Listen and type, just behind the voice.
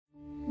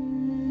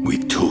We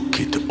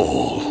took it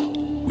all.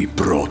 We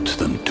brought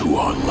them to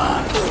our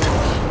land.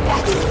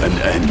 An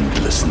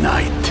endless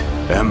night,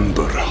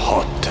 ember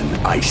hot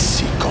and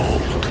icy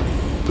cold.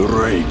 The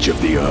rage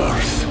of the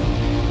earth.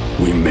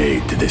 We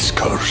made this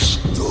curse.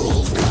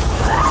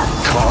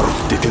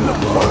 Carved it in the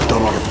blood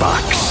on our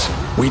backs.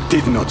 We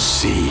did not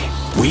see.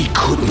 We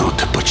could not,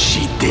 but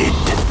she did.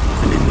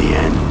 And in the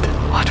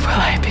end... What will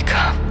I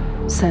become?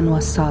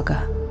 Senua's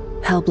Saga.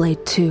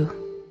 Hellblade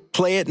 2.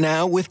 Play it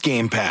now with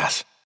Game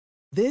Pass.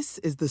 This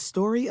is the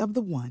story of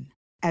the one.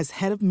 As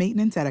head of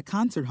maintenance at a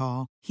concert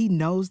hall, he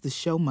knows the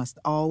show must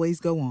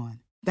always go on.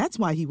 That's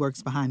why he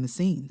works behind the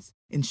scenes,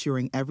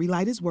 ensuring every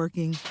light is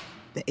working,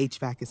 the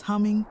HVAC is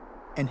humming,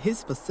 and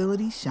his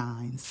facility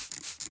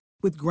shines.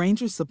 With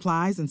Grainger's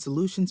supplies and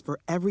solutions for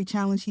every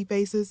challenge he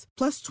faces,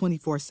 plus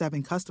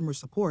 24/7 customer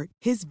support,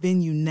 his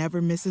venue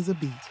never misses a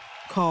beat.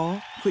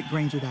 Call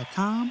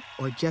quickgrainger.com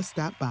or just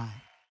stop by.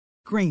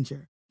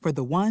 Grainger, for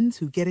the ones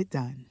who get it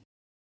done.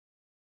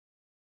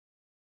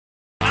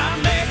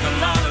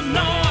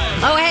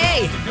 Oh,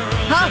 hey.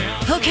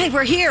 Huh? Okay,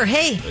 we're here.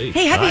 Hey,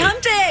 happy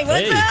hump day.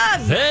 What's up?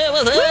 Hey,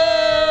 what's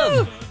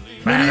up?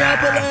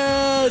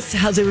 Minneapolis.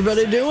 How's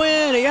everybody doing?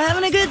 Are you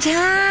having a good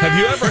time? Have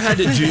you ever had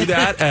to do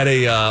that at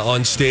a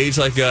on stage,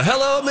 like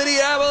hello,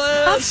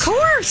 Minneapolis? Of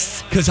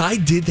course. Because I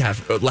did that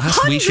last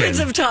weekend. Hundreds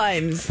of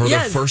times. For the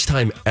first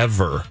time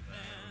ever.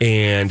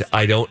 And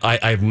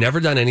I've never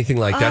done anything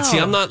like that. See,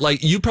 I'm not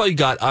like, you probably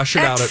got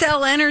ushered out.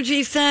 Xcel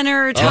Energy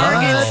Center,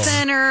 Target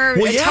Center,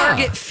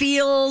 Target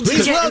Field.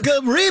 Please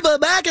welcome Reba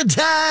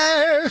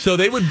McEntire. So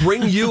they would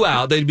bring you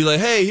out. They'd be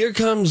like, hey, here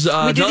comes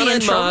Donna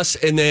and Moss.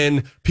 And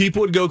then people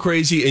would go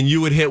crazy and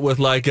you would hit with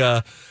like,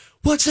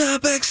 what's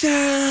up,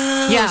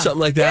 Xcel? Yeah. Something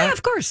like that. Yeah,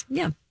 of course.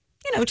 Yeah.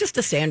 You know, just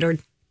the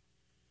standard.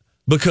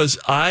 Because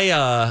is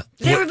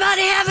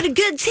everybody having a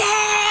good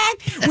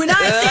time? When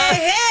I say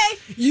hey,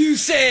 you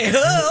say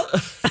ho.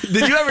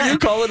 Did you ever do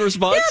call and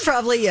response? Yeah,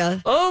 probably, yeah.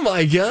 Oh,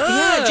 my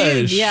gosh. Yeah,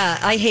 dude. Yeah,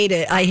 I hate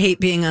it. I hate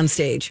being on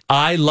stage.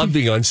 I love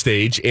being on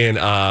stage and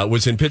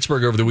was in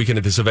Pittsburgh over the weekend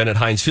at this event at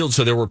Heinz Field.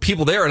 So there were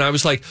people there and I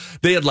was like,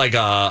 they had like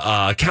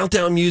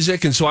countdown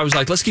music. And so I was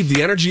like, let's keep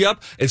the energy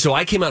up. And so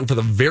I came out and for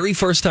the very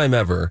first time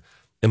ever,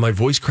 and my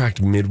voice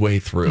cracked midway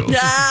through.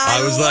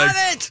 I was love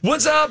like, it.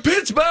 What's up,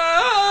 Pittsburgh?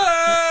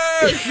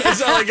 It's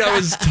not like I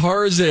was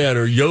Tarzan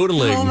or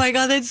yodeling. Oh, my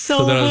God, that's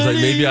so then I was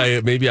funny.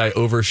 like, maybe I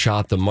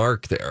overshot the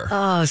mark there.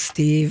 Oh,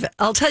 Steve,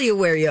 I'll tell you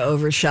where you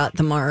overshot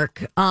the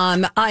mark.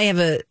 I have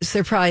a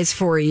surprise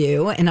for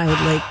you, and I would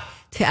like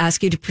to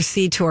ask you to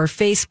proceed to our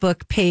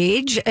Facebook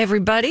page,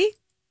 everybody.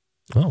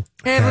 Oh.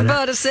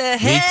 Everybody say,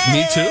 hey.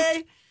 Me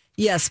too?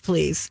 Yes,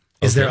 please.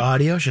 Is there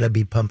audio? Should I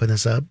be pumping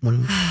this up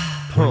when you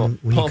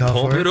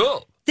call for it?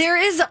 Up. There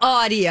is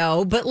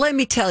audio, but let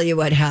me tell you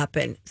what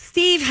happened.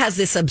 Steve has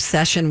this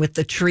obsession with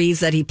the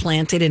trees that he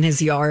planted in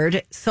his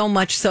yard, so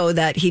much so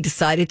that he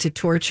decided to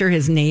torture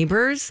his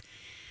neighbors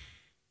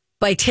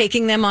by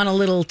taking them on a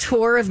little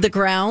tour of the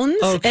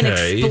grounds and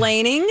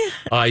explaining.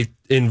 I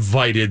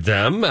invited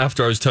them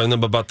after I was telling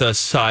them about the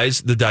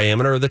size, the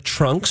diameter of the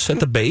trunks at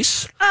the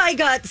base. I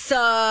got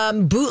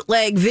some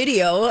bootleg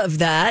video of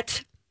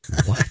that.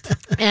 What?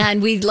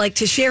 And we'd like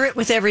to share it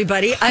with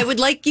everybody. I would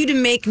like you to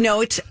make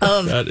note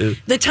of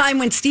the time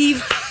when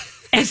Steve,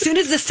 as soon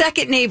as the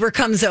second neighbor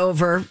comes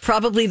over,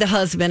 probably the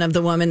husband of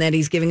the woman that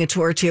he's giving a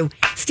tour to,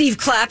 Steve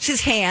claps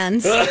his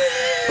hands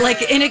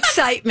like in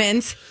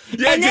excitement.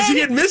 Yeah, because he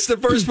had missed the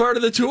first part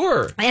of the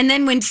tour. And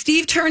then when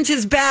Steve turns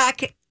his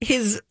back,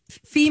 his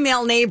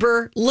female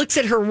neighbor looks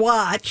at her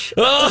watch.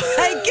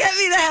 Like, get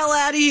me the hell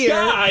out of here.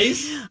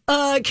 Guys.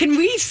 Can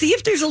we see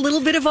if there's a little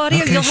bit of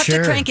audio? Okay, You'll have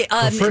to crank it.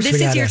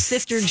 This is your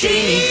sister,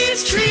 Jamie.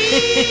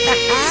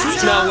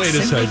 No, wait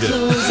a second.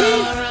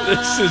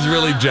 This is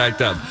really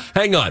jacked up.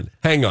 Hang on.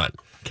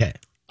 Okay.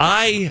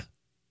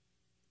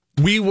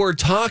 We were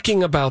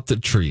talking about the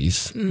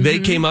trees. Mm-hmm. They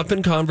came up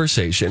in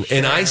conversation,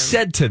 and I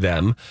said to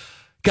them,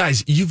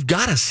 guys, you've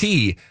got to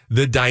see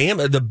the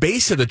diameter, the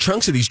base of the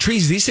trunks of these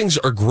trees. These things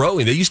are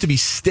growing. They used to be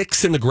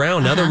sticks in the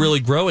ground. Now they're really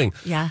growing.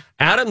 Yeah.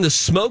 Adam, the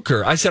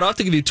smoker, I said, I'll have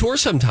to give you a tour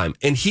sometime.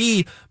 And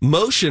he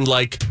motioned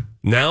like,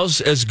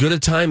 now's as good a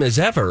time as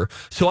ever.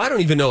 So I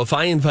don't even know if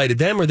I invited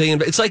them or they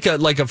it's like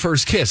a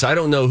first kiss. I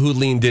don't know who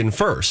leaned in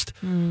first,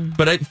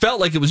 but it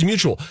felt like it was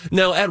mutual.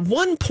 Now, at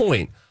one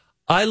point,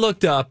 I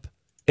looked up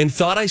and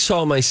thought I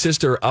saw my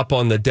sister up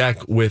on the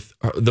deck with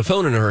the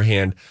phone in her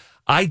hand.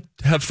 I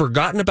have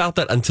forgotten about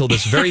that until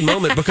this very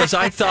moment because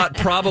I thought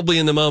probably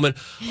in the moment,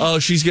 oh,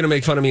 she's going to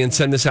make fun of me and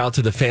send this out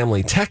to the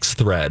family text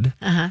thread.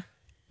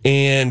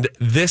 And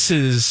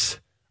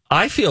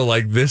I feel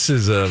like this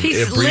is a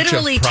breach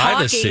literally of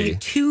privacy. talking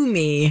to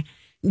me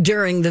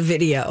during the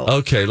video.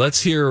 Okay,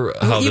 let's hear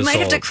how you this might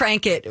have all to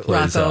crank it,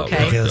 plays Rocco, out.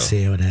 okay? Let's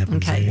see what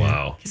happens. Okay. Here.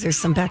 Wow. Because there's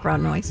some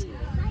background noise.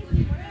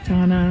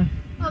 Donna.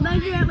 Oh,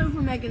 thank you, Antler,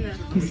 for making this.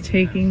 He's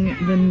taking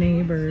the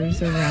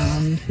neighbors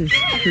around his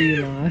tree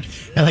lot.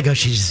 I like how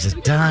she just says,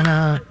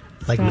 Donna,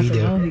 like we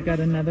do. Oh, he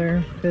got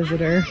another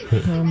visitor.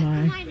 Oh,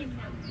 my.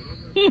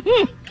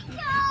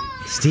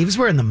 Steve's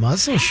wearing the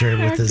muscle shirt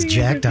with his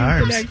jacked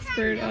arms. He's an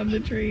expert on the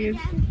trees.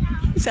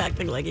 He's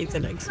acting like he's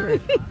an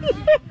expert.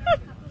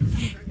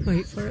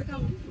 Wait for it.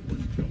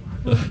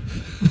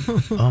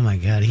 Oh my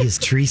God, he is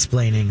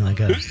tree-splaining like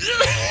a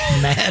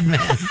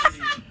madman.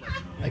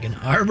 Like an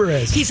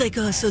arborist. He's like,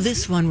 oh, so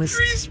this one was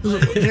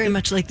very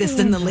much like this.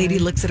 Then the lady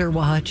looks at her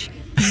watch.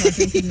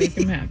 Nothing can make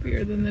him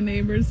happier than the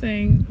neighbors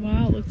saying,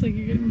 wow, looks like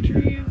you're getting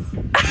trees.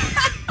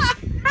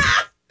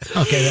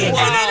 Okay. And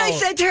then I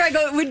said to her, I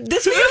go, would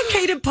this be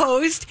okay to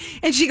post?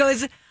 And she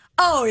goes,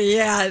 oh,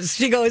 yes.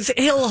 She goes,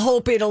 he'll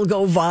hope it'll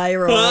go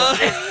viral.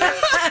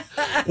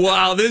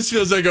 Wow, this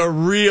feels like a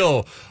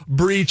real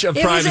breach of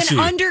privacy. It was an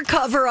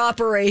undercover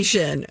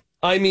operation.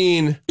 I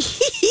mean,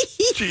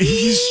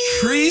 he's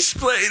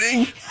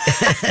tree-splaining.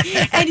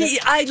 And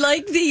I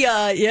like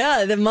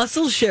the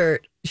muscle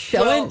shirt.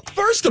 Showing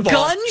first of all,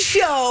 gun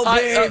show,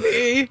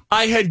 baby.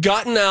 I had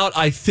gotten out,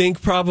 I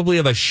think, probably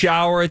of a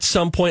shower at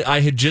some point.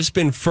 I had just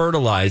been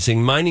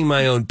fertilizing, minding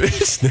my own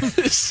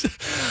business.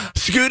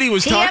 Scooty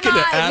was talking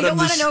to Adam. We don't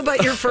want to know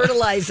about your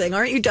fertilizing.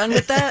 Aren't you done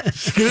with that?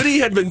 Scooty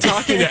had been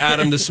talking to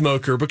Adam the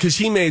Smoker because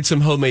he made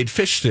some homemade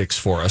fish sticks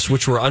for us,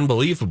 which were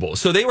unbelievable.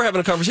 So they were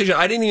having a conversation.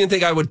 I didn't even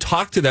think I would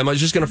talk to them. I was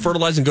just going to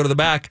fertilize and go to the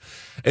back.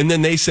 And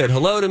then they said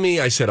hello to me.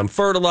 I said, I'm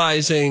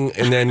fertilizing.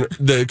 And then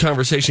the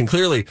conversation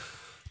clearly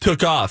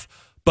took off.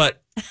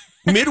 But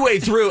midway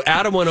through,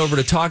 Adam went over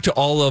to talk to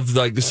all of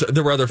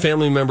there were other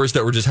family members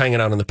that were just hanging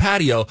out on the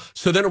patio.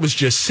 So then it was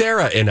just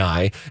Sarah and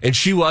I, and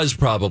she was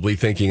probably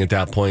thinking at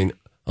that point,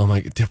 oh my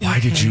God, why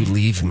did you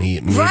leave me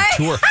mid-tour?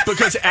 Right.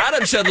 Because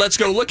Adam said, let's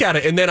go look at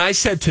it. And then I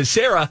said to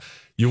Sarah,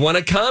 you want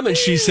to come? And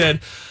she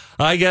said,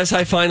 I guess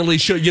I finally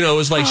should. You know, it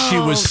was like she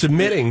was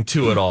submitting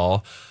to it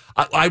all.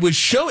 I was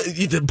showing,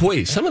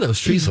 boy, some of those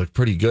trees look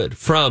pretty good.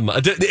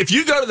 If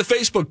you go to the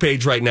Facebook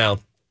page right now,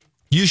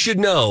 you should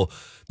know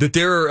that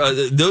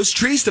those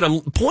trees that I'm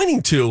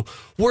pointing to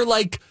were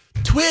like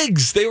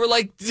twigs. They were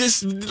like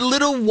just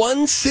little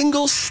one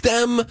single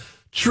stem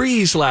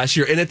trees last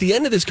year. And at the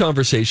end of this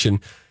conversation,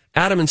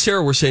 Adam and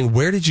Sarah were saying,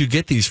 where did you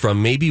get these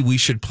from? Maybe we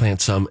should plant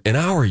some in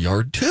our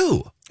yard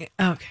too.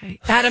 Okay.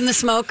 Adam the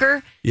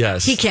Smoker?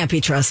 Yes. He can't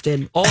be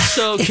trusted.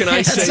 Also, can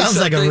I say sounds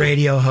something? like a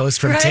radio host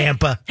from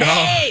Tampa.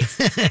 Hey!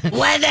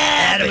 Weather!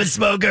 Adam the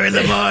Smoker in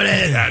the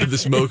morning. Adam the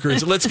Smoker.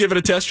 Let's give it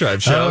a test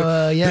drive,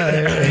 shall we?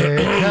 Here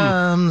it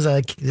comes.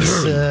 I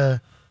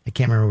can't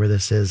remember where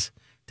this is.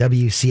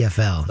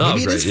 WCFL.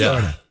 Maybe it is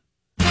Florida.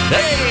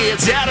 Hey,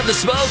 it's Adam the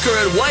Smoker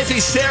and wifey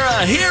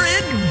Sarah here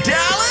in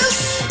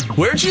Dallas.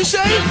 Where'd you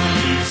say?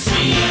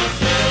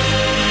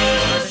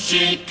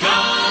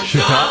 Chicago.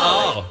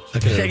 Oh.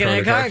 Okay. Shaking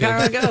a car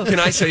go. Can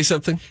I say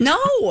something?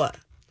 No.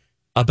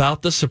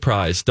 About the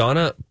surprise.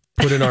 Donna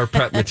put in our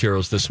prep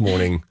materials this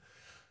morning.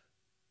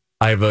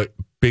 I have a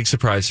big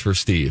surprise for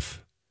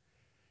Steve.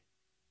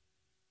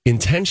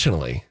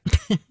 Intentionally,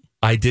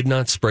 I did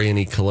not spray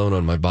any cologne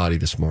on my body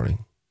this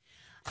morning.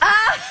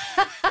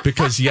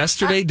 Because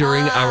yesterday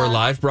during our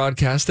live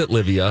broadcast at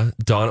Livia,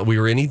 we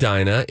were in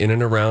Edina, in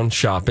and around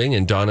shopping,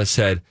 and Donna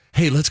said,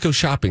 hey, let's go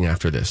shopping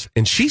after this.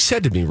 And she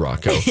said to me,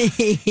 Rocco,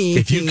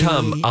 if you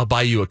come, I'll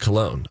buy you a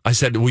cologne. I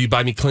said, will you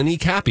buy me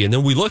Clinique Happy? And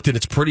then we looked, and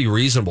it's pretty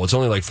reasonable. It's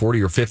only like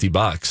 $40 or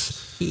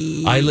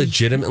 $50. I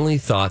legitimately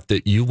thought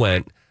that you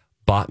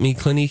bought me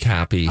Clinique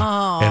Happy, and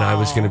I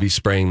was going to be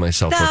spraying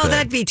myself with it. No,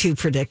 that'd be too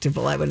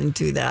predictable. I wouldn't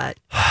do that.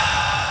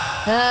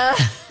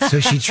 So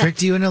she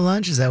tricked you into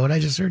lunch? Is that what I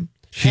just heard?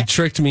 She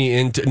tricked me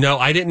into... No,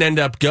 I didn't end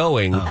up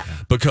going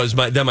because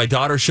then my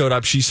daughter showed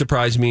up. She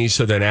surprised me.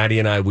 So then Addie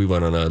and I, we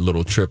went on a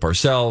little trip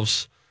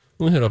ourselves.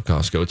 We hit up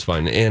Costco. It's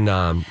fine. And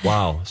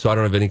wow. So I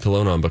don't have any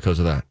cologne on because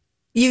of that.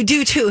 You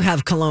do too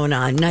have cologne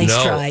on. Nice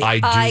try. No, I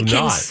do not. I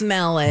can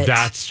smell it.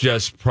 That's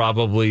just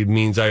probably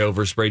means I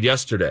oversprayed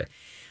yesterday.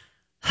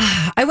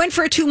 I went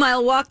for a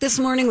 2-mile walk this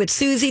morning with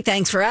Susie.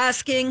 Thanks for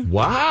asking.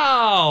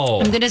 Wow.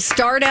 I'm going to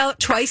start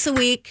out twice a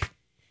week.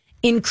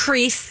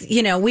 Increase,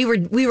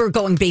 we were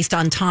going based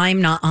on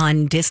time, not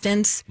on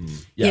distance.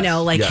 Yes,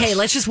 hey,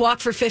 let's just walk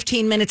for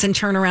 15 minutes and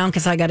turn around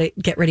because I got to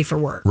get ready for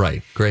work.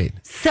 Right. Great.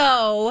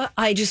 So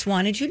I just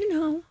wanted you to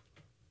know.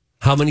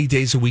 How many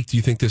days a week do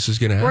you think this is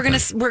going to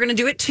happen? We're gonna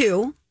do it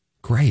 2.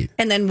 Great.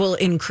 And then we'll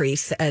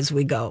increase as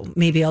we go.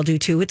 Maybe I'll do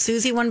 2 with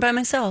Susie, 1 by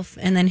myself,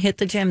 and then hit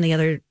the gym the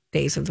other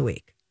days of the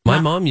week. My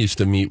mom used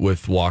to meet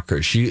with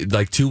walkers. She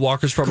 2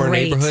 walkers from our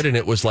neighborhood, and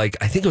it was I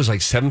think it was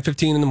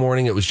 7:15 in the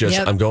morning. It was just,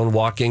 I'm going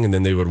walking, and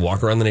then they would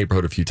walk around the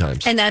neighborhood a few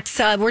times. And that's,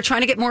 we're trying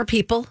to get more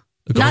people.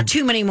 Not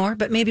too many more,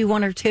 but maybe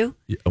 1 or 2.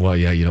 Well,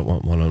 yeah, you don't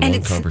want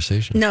one-on-one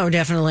conversation. No,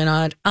 definitely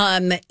not.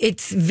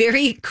 It's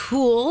very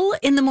cool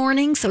in the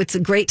morning, so it's a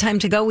great time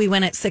to go. We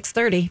went at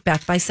 6:30,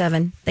 back by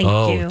 7.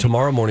 Thank you.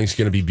 Tomorrow morning's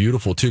going to be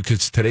beautiful, too,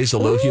 because today's a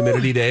low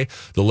humidity day.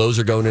 The lows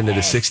are going into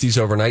the 60s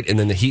overnight, and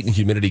then the heat and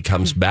humidity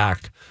comes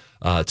back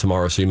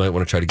tomorrow, so you might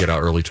want to try to get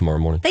out early tomorrow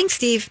morning. Thanks,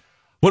 Steve.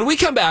 When we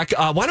come back,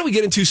 why don't we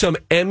get into some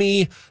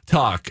Emmy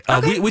talk?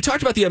 Okay. We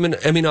talked about the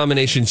Emmy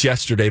nominations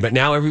yesterday, but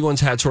now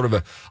everyone's had sort of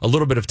a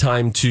little bit of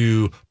time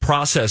to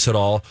process it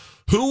all.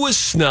 Who was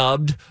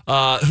snubbed?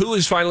 Who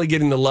is finally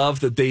getting the love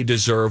that they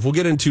deserve? We'll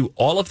get into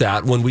all of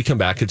that when we come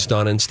back. It's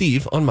Donna and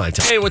Steve on My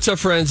Time. Hey, what's up,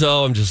 friends?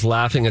 Oh, I'm just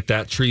laughing at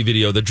that tree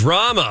video. The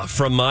drama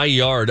from my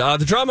yard.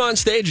 The drama on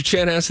stage at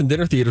Chanhassen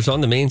Dinner Theaters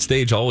on the main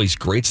stage. Always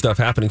great stuff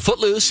happening.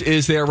 Footloose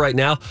is there right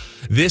now.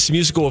 This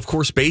musical, of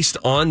course, based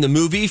on the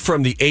movie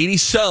from the 80s.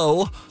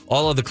 So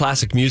all of the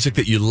classic music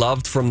that you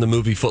loved from the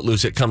movie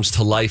Footloose, it comes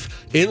to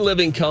life in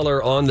living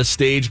color on the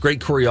stage. Great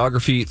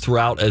choreography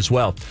throughout as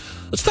well.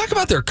 Let's talk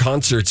about their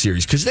concert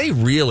series, because they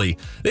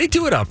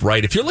do it up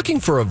right. If you're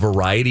looking for a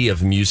variety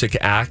of music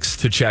acts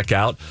to check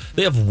out,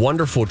 they have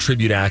wonderful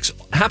tribute acts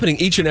happening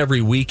each and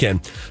every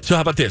weekend. So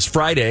how about this?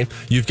 Friday,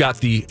 you've got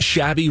the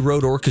Shabby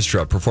Road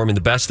Orchestra performing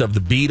the best of the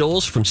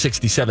Beatles from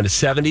 67 to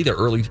 70. Their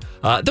early,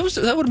 that would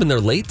have been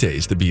their late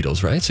days, the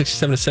Beatles, right?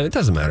 67 to 70. It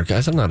doesn't matter,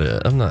 guys. I'm not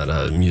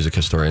a music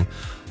historian.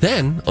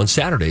 Then, on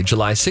Saturday,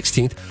 July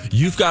 16th,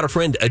 You've Got a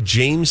Friend, a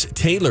James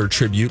Taylor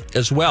tribute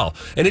as well.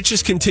 And it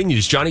just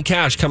continues. Johnny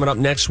Cash coming up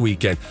next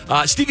weekend.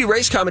 Stevie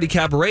Ray's Comedy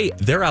Cabaret,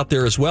 they're out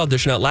there as well,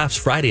 dishing out laughs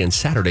Friday and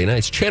Saturday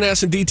nights.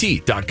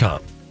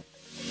 ChanhassenDT.com.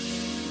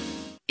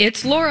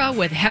 It's Laura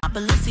with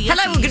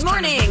Hello, good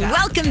morning.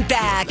 Welcome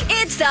back.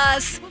 It's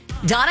us,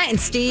 Donna and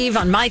Steve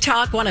on My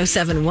Talk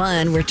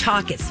 107.1, where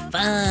talk is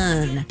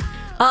fun.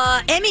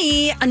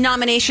 Emmy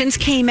nominations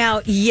came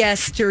out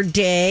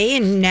yesterday,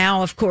 and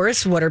now, of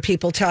course, what are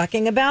people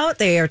talking about?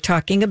 They are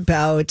talking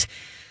about,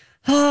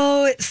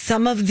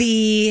 some of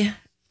the,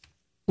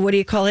 what do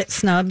you call it,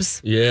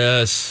 snubs?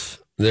 Yes.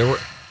 There were,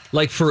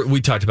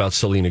 we talked about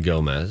Selena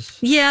Gomez.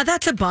 Yeah,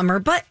 that's a bummer,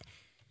 but,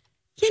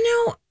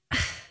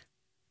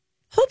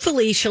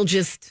 hopefully she'll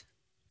just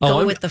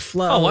go with the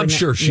flow. Oh, I'm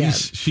sure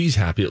she's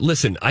happy.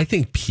 Listen, I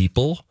think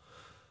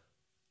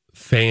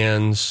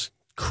fans,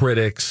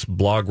 critics,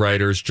 blog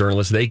writers,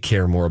 journalists, they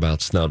care more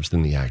about snubs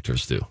than the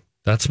actors do.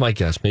 That's my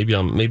guess. Maybe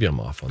I'm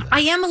off on that.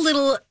 I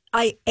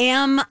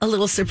am a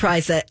little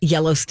surprised that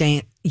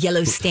Yellowstone. Oh,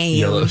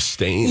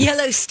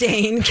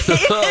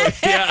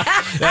 yeah,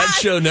 that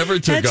show never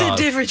took off. That's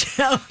a different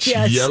show.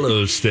 Yes.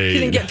 Yellowstone.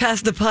 Didn't get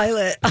past the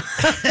pilot.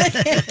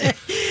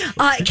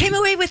 It came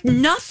away with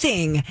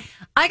nothing.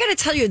 I got to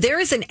tell you, there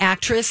is an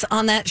actress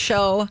on that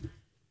show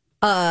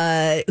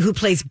who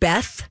plays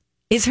Beth.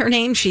 Is her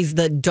name? She's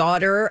the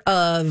daughter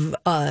of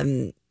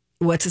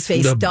what's his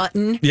face,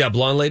 Dutton. Yeah,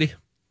 blonde lady,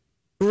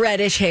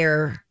 reddish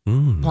hair,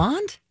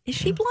 blonde. Is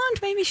she blonde?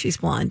 Maybe she's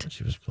blonde.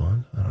 She was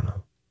blonde. I don't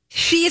know.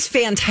 She is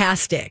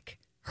fantastic.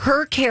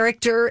 Her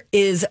character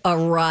is a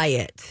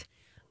riot,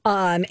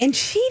 and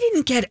she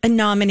didn't get a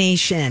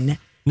nomination.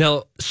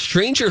 Now,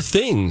 Stranger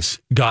Things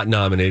got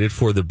nominated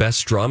for the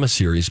best drama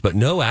series, but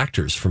no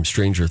actors from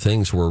Stranger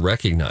Things were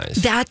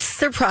recognized. That's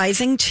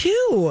surprising,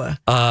 too.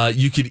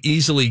 You could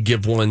easily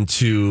give one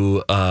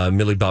to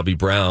Millie Bobby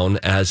Brown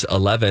as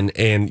 11,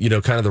 and,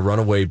 kind of the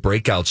runaway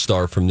breakout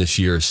star from this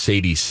year,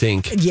 Sadie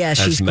Sink,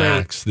 as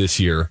Max great. This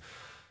year,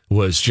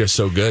 was just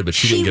so good, but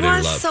she didn't get any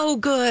love. She was so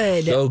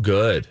good. So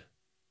good.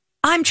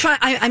 I'm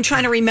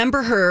trying to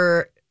remember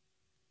her.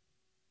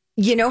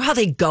 You know how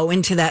they go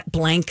into that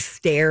blank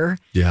stare?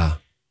 Yeah.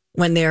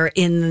 When they're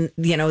in,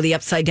 the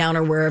upside down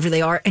or wherever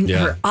they are, and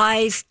her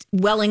eyes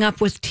welling up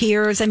with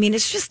tears. I mean,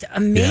 it's just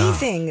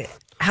amazing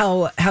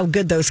how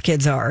good those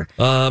kids are.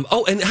 And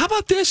how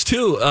about this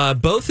too?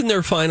 Both in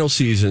their final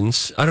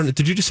seasons, I don't know,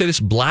 did you just say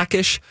this?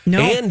 Blackish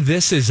and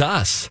This Is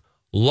Us.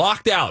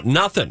 Locked out.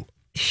 Nothing.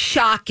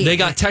 Shocking. They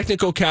got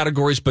technical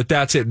categories, but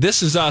that's it.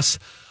 This Is Us,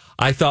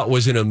 I thought,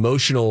 was an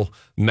emotional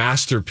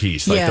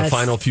masterpiece. The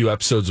final few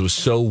episodes was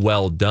so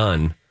well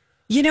done.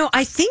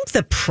 I think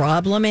the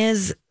problem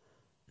is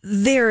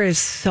there is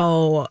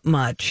so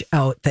much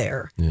out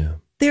there. Yeah.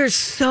 There's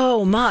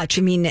so much.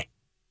 I mean,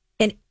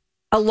 and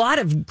a lot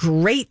of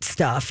great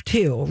stuff,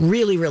 too.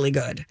 Really, really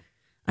good.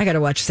 I got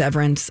to watch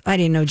Severance. I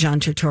didn't know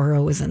John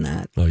Turturro was in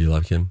that. Oh, you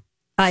like him?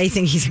 I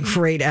think he's a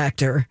great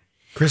actor.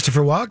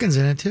 Christopher Walken's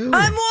in it, too.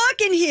 I'm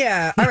walking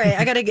here. All right,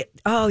 I got to get...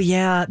 Oh,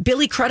 yeah.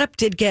 Billy Crudup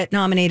did get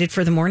nominated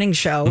for The Morning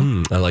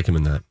Show. I like him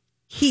in that.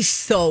 He's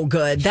so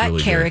good. He's that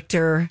really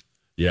character... Good.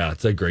 Yeah,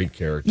 it's a great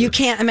character. You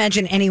can't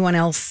imagine anyone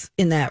else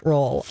in that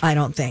role, I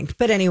don't think.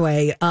 But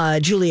anyway,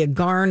 Julia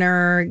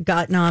Garner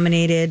got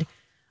nominated.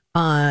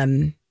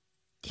 There's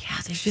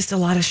just a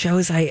lot of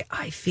shows.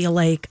 I feel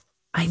like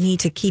I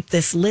need to keep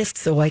this list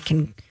so I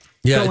can...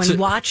 go and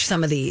watch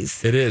some of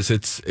these. It is.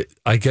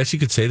 I guess you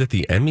could say that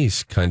the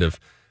Emmys kind of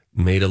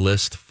made a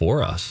list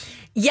for us.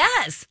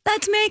 Yes,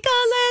 let's make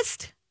a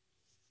list.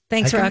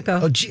 Thanks,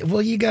 Rocco.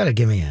 Well, you got to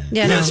give me a...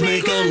 Yeah, let's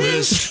make a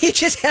list. You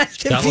just have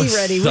to that be was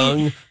ready.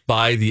 Sung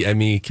by the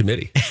Emmy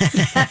committee.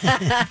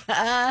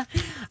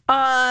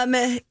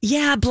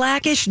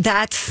 Blackish.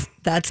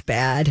 That's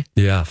bad.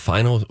 Yeah,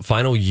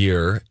 final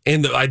year,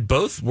 and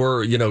both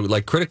were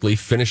critically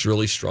finished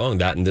really strong.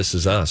 That and This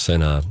Is Us,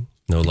 and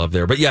no love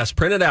there. But yes,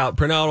 print out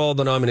all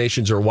the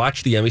nominations or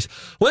watch the Emmys.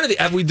 When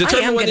have we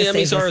determined when the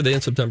Emmys are? Are they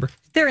in September?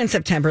 They're in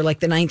September, like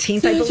the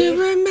 19th, I believe. Do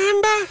you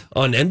remember?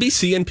 On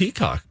NBC and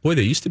Peacock. Boy,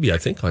 they used to be, I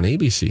think, on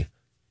ABC.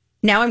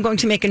 Now I'm going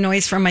to make a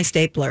noise from my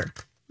stapler.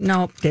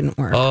 Nope, didn't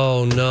work.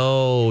 Oh,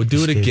 no.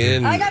 Do it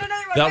again. I got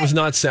another one. That was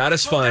not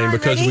satisfying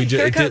because ready?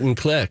 it didn't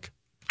click.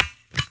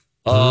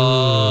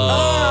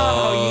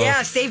 Oh,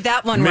 yeah. Save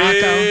that one, Rocco.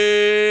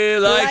 Me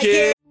like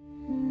it.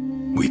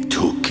 We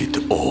took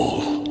it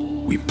all.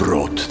 We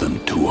brought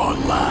them to our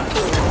land.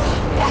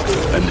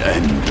 An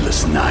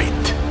endless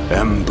night,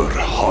 ember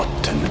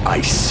hot and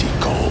icy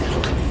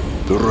cold.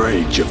 The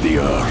rage of the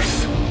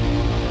earth.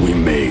 We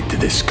made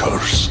this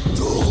curse.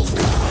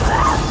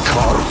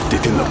 Carved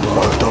it in the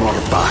blood on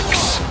our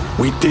backs.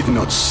 We did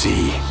not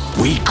see.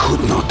 We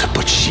could not,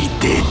 but she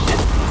did.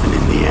 And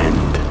in the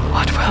end,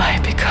 What will I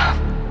become?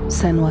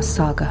 Senua's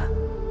Saga.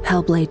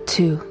 Hellblade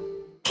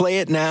 2. Play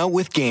it now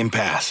with Game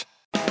Pass.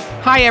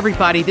 Hi,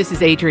 everybody. This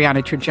is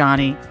Adriana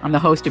Trajani. I'm the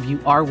host of You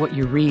Are What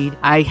You Read.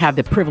 I have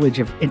the privilege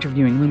of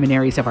interviewing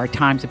luminaries of our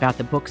times about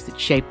the books that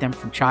shaped them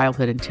from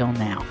childhood until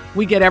now.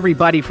 We get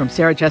everybody from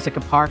Sarah Jessica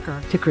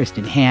Parker to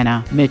Kristen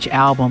Hanna, Mitch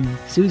Albom,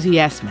 Susie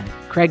Essman,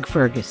 Craig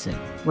Ferguson,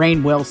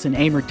 Rainn Wilson,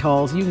 Amor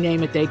Tolls, you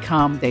name it, they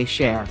come, they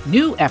share.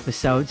 New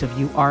episodes of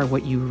You Are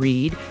What You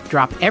Read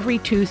drop every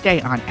Tuesday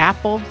on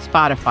Apple,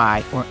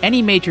 Spotify, or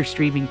any major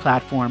streaming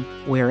platform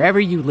wherever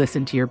you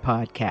listen to your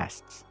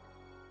podcasts.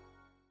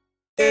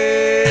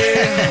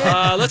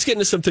 Let's get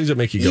into some things that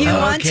make you go. You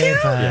want to?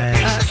 Fine.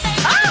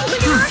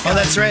 Oh,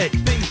 that's right.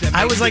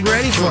 I was like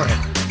ready for it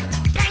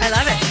I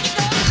love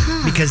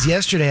it. because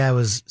yesterday I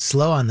was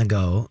slow on the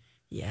go.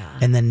 Yeah.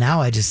 And then now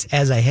I just,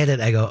 as I hit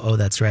it, I go, oh,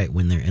 that's right.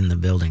 When they're in the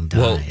building,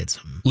 Donna hits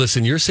them.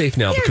 Listen, you're safe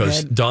now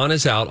because good. Dawn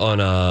is out on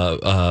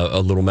a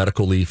little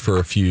medical leave for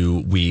a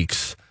few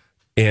weeks.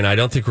 And I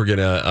don't think we're going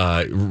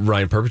to,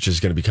 Ryan Perpich is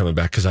going to be coming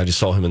back because I just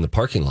saw him in the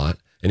parking lot.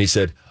 And he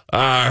said,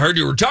 I heard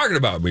you were talking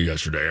about me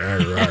yesterday.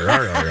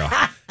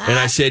 And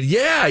I said,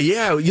 yeah. You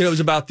know, it was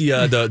about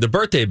the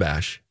birthday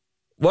bash.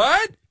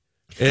 What?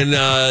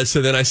 And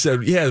so then I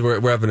said, yeah,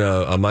 we're having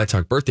a My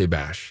Talk birthday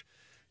bash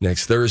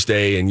next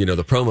Thursday. And, you know,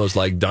 the promo's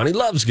like, Donnie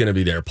Love's going to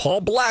be there.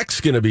 Paul Black's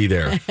going to be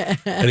there.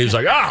 And he was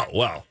like, oh,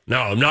 well, no,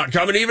 I'm not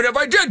coming even if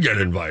I did get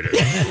invited.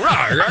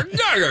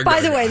 By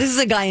the way, this is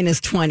a guy in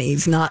his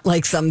 20s, not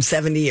like some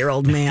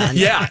 70-year-old man.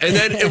 Yeah, and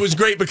then it was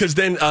great because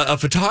then a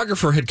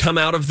photographer had come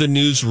out of the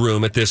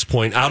newsroom at this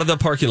point, out of the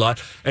parking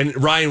lot, and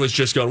Ryan was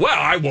just going, well,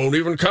 I won't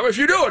even come if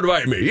you do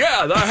invite me.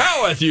 Yeah, the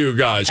hell with you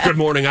guys. Good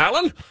morning,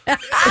 Alan.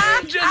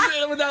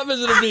 Just without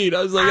missing a beat.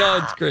 I was like, oh,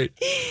 it's great.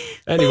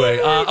 Anyway,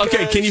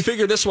 okay, can you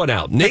figure this one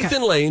out?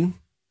 Nathan Lane,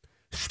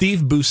 Steve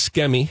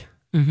Buscemi,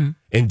 and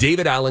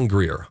David Alan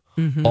Grier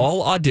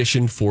all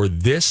auditioned for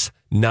this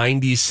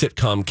 90s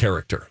sitcom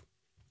character.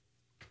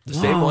 The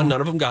same one,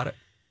 none of them got it.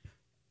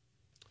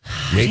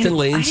 Nathan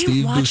Lane,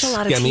 Steve watch a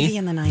lot of TV Buscemi,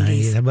 in the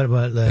 90s. What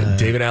about and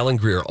David Alan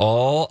Grier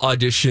all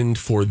auditioned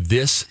for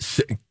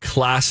this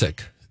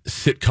classic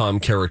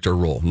sitcom character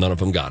role. None of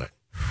them got it.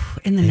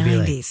 In the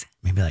 90s.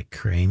 maybe like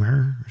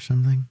Kramer or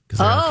something? 'Cause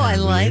Oh, they're all I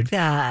kinda like weird.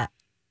 that.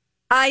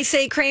 I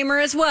say Kramer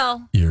as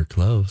well. You're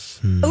close.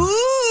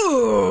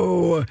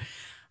 Ooh.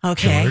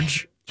 Okay.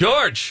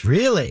 George.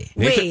 Really?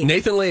 Wait.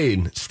 Nathan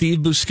Lane, Steve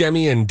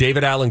Buscemi, and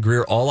David Alan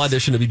Grier all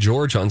auditioned to be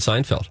George on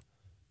Seinfeld.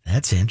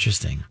 That's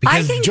interesting. I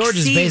Because think George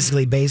is Steve-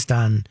 basically based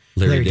on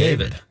Larry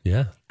David. David.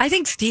 Yeah. I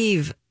think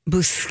Steve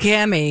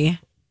Buscemi.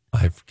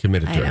 I've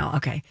committed to I it. know.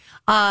 Okay.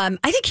 I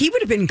think he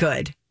would have been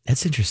good.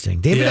 That's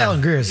interesting. David Yeah.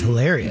 Alan Grier is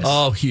hilarious.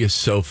 Oh, he is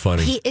so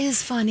funny. He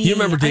is funny. You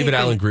remember David I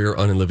agree. Alan Grier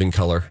on In Living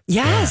Color?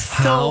 Yes.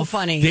 So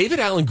funny. David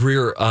Alan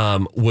Grier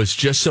was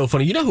just so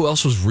funny. You know who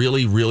else was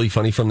really, really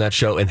funny from that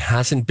show and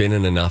hasn't been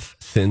in enough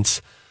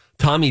since?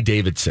 Tommy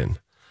Davidson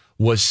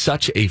was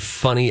such a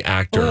funny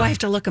actor. Oh, I have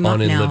to look him on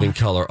up In now. Living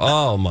Color.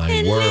 Oh, my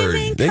In word.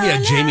 Living Then you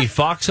had Color. Jamie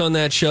Foxx on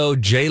that show,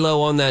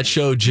 J-Lo on that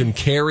show, Jim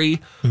Carrey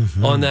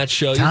on that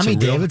show. Tommy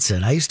It's a real-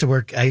 Davidson. I used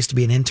to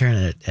be an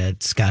intern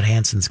at Scott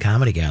Hansen's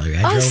Comedy Gallery.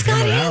 I drove Scott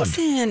him around.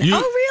 Hansen. You-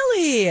 Oh,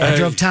 really? I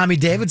drove Tommy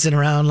Davidson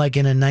around like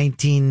in a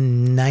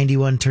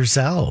 1991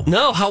 Tercel.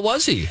 No, how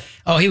was he?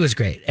 Oh, he was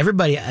great.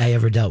 Everybody I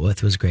ever dealt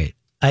with was great.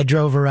 I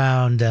drove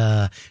around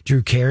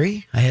Drew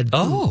Carey. I had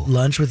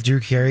lunch with Drew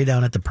Carey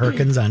down at the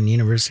Perkins on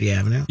University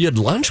Avenue. You had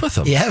lunch with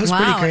him? Yeah, it was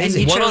pretty Wow,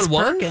 crazy. and you chose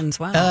One-on-one? Perkins.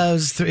 Wow.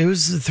 It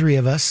was the three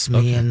of us,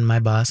 me and my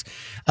boss.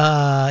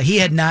 He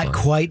had not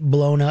quite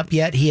blown up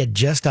yet. He had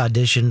just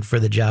auditioned for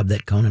the job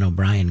that Conan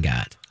O'Brien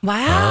got.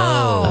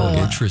 Wow.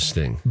 Oh,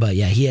 interesting. But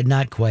yeah, he had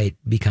not quite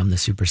become the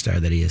superstar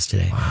that he is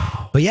today.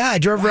 Wow. But yeah, I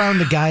drove around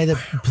the guy that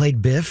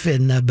played Biff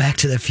in Back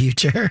to the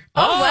Future.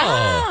 Oh,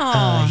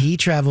 wow. He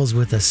travels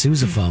with a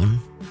sousaphone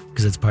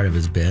because it's part of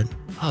his bit.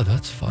 Oh,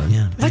 that's fun.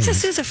 Yeah. What's a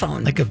anyways.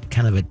 sousaphone? Like a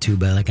kind of a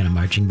tuba, like in a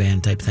marching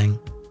band type thing.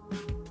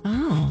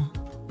 Oh,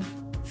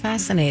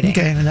 fascinating.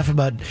 Okay, enough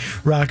about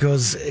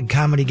Rocco's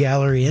Comedy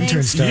Gallery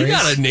intern stories. You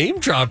got to name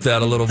drop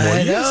that a little more.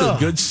 I You have know. some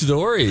good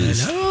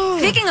stories.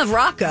 Speaking of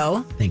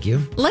Rocco, Thank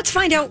you. let's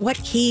find out what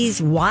he's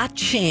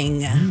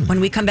watching when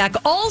we come back.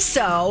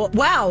 Also,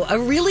 wow, a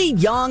really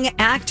young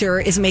actor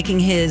is making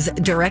his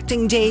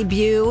directing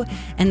debut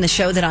and the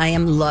show that I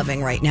am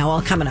loving right now,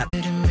 all coming up.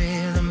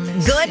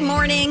 Good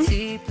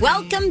morning.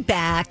 Welcome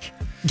back.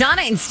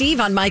 Donna and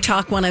Steve on My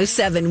Talk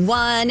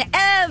 107.1.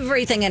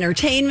 everything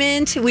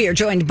entertainment. We are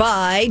joined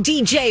by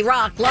DJ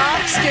Rock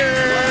Lobster.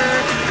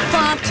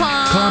 Clomp,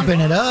 clomp.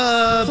 Clumping it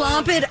up.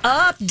 Clomp it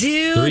up,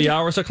 dude. 3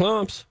 hours of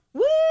clumps.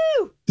 Woo!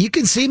 You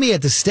can see me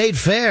at the State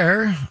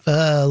Fair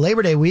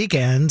Labor Day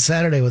weekend,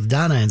 Saturday with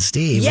Donna and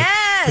Steve.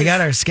 Yes! We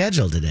got our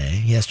schedule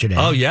yesterday.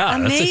 Oh, yeah.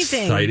 Amazing. That's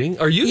exciting.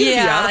 Are you going to be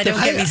out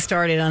don't get me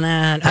started on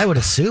that. I would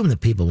assume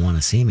that people want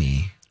to see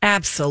me.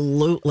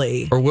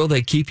 Absolutely. Or will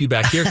they keep you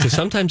back here? Because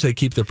sometimes they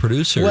keep the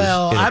producers.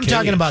 Well, in a I'm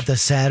talking cage. about the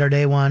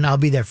Saturday one. I'll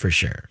be there for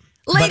sure.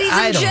 Ladies But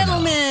I and don't know.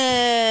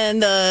 gentlemen,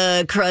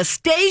 the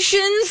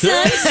crustacean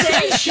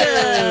sensation.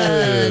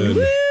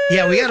 Woo!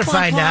 Yeah, we got to Clomp,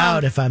 find clomp.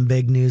 out if I'm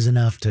big news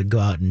enough to go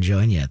out and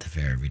join you at the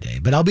fair every day.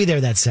 But I'll be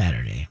there that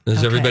Saturday.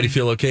 Does everybody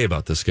feel okay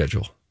about the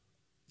schedule?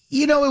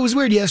 You know, it was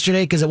weird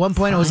yesterday because at one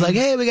point it was like,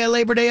 hey, we got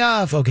Labor Day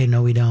off. Okay,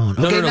 no, we don't.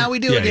 Okay, now we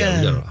do again. Yeah,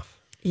 we got it off.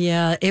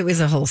 Yeah, it was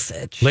a whole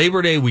sitch.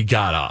 Labor Day, we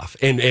got off.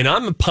 And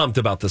I'm pumped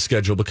about the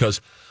schedule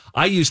because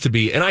I used to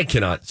be, and I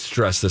cannot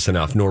stress this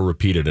enough nor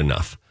repeat it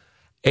enough,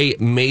 a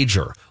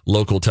major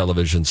local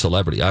television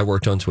celebrity. I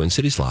worked on Twin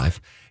Cities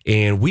Live,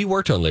 and we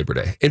worked on Labor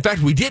Day. In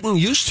fact, we didn't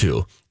used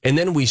to, and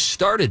then we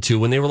started to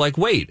when they were like,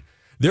 wait,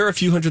 there are a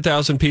few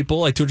 100,000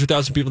 people, like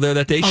 200,000 people there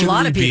that day. Shouldn't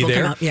lot of we people be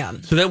there? come out, yeah.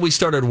 So then we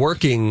started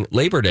working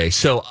Labor Day.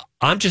 So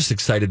I'm just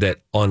excited that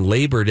on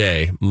Labor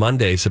Day,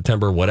 Monday,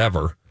 September,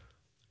 whatever,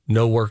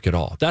 no work at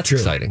all. That's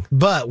exciting.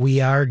 But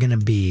we are going to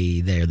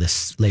be there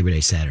this Labor Day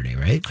Saturday,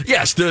 right?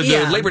 Yes, the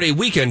Labor Day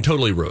weekend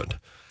totally ruined.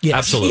 Yes.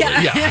 Absolutely.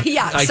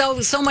 Yeah.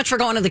 So much for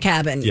going to the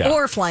cabin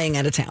or flying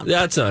out of town.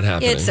 That's not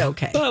happening. It's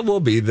okay. But we'll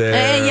be there.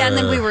 And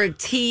then we were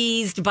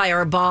teased by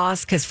our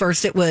boss because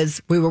first it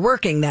was we were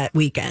working that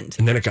weekend.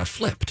 And then it got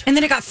flipped. And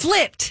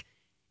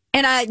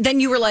then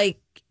you were like,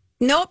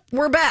 nope,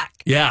 we're back.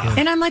 Yeah.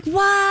 And I'm like,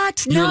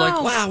 what? You're No.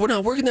 like, wow, we're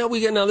not working that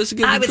weekend now. This is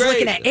going to I be was great.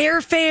 looking at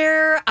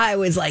airfare. I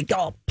was like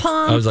all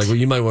pumped. I was like, well,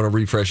 you might want to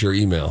refresh your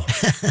email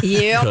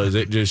Yep. because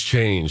it just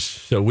changed.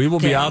 So we will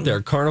be out there,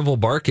 Carnival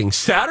Barking,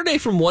 Saturday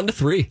from 1 to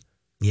 3.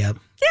 Yep.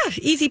 Yeah,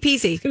 easy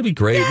peasy. It's going to be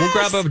great. Yes.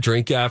 We'll grab a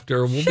drink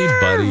after. We'll be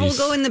Sure, buddies. we'll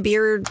go in the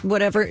beer,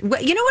 whatever.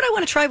 You know what? I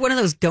want to try one of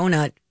those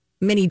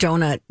mini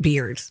donut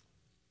beers.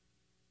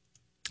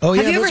 Oh,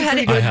 yeah. Have you ever those are had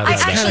pretty it? good. I have I had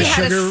actually that.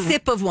 had Sugar- a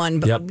sip of one.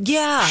 But Yep.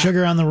 Yeah.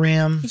 Sugar on the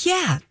rim.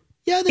 Yeah.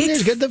 Yeah, I think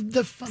It's they're good.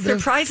 The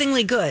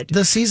surprisingly good.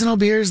 the seasonal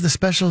beers, the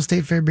special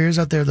State Fair beers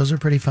out there, those are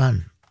pretty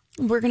fun.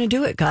 We're going to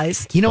do it,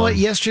 guys. You know what?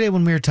 Yesterday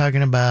when we were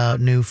talking about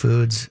new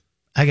foods,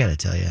 I got to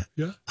tell you,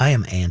 Yeah. I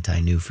am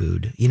anti-new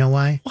food. You know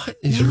why? What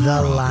is your The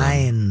problem?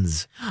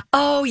 lines.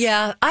 Oh,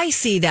 yeah. I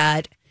see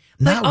that.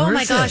 But Not oh worth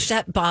my gosh, it.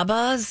 that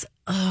Baba's.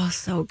 Oh,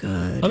 so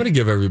good. I'm going to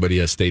give everybody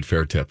a State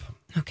Fair tip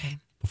Okay.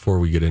 before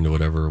we get into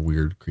whatever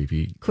weird,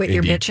 creepy Quit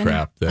your indie bitching.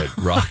 crap that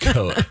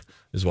Rocco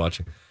is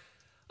watching.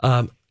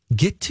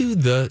 Get to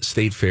the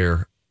State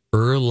Fair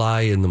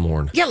early in the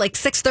morning. Yeah, like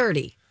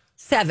 6:30,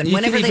 7, You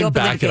whenever can they even open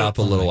back the it up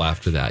a little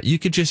after that. You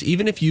could just,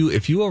 even if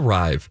you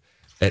arrive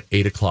at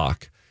 8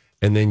 o'clock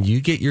and then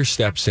you get your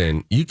steps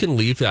in, you can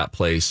leave that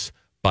place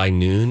by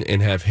noon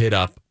and have hit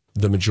up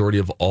the majority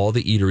of all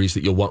the eateries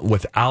that you'll want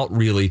without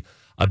really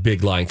a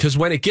big line. Because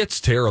when it gets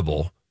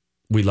terrible,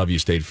 we love you,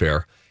 State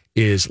Fair,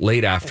 is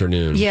late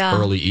afternoon, Yeah,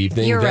 early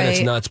evening. you're Then it's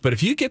right. nuts. But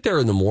if you get there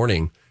in the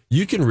morning,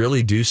 you can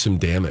really do some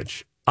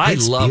damage. I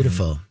It's love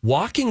beautiful.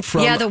 walking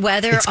from Yeah, the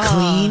weather. It's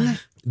clean.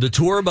 the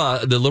tour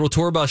bus, the little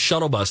tour bus,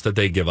 shuttle bus that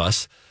they give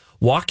us,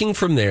 walking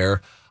from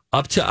there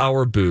up to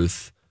our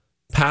booth,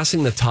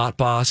 passing the Tot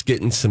Boss,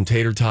 getting some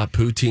tater tot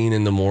poutine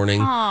in the morning.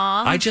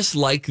 I just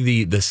like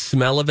the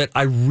smell of it.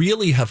 I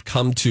really have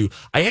come to,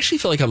 I actually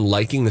feel like I'm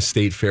liking the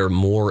State Fair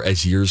more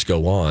as years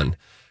go on,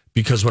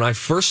 because when I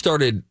first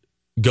started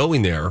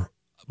going there,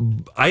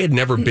 I had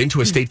never been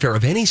to a state fair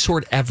of any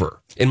sort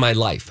ever in my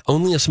life.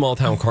 Only a small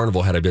town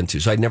carnival had I been to,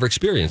 so I'd never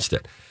experienced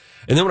it.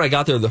 And then when I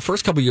got there, the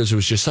first couple of years, it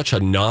was just such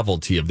a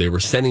novelty of they were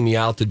sending me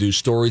out to do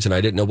stories and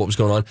I didn't know what was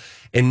going on.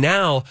 And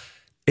now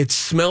it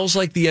smells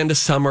like the end of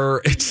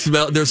summer.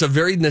 There's a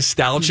very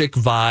nostalgic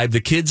vibe. The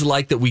kids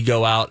like that we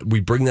go out. We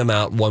bring them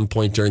out one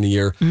point during the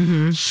year.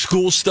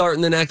 School's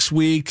starting the next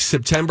week.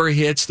 September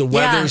hits. The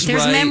weather's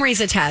there's right.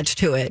 memories attached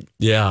to it.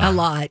 Yeah. A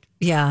lot.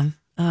 Yeah.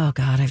 Oh,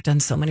 God, I've done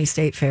so many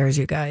state fairs,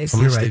 you guys. How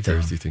many You're right, state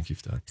fairs though. do you think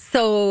you've done?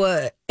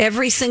 So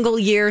every single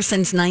year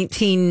since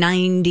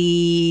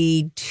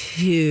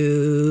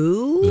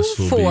 1992, This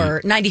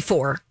will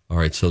 94. All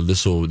right, so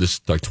this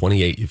is like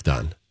 28 you've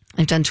done.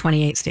 I've done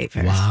 28 state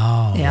fairs.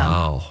 Wow. Yeah.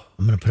 Wow.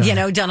 I'm going to put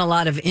on. Done a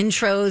lot of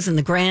intros in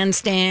the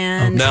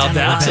grandstand. Now done a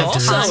that's lot of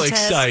also contests.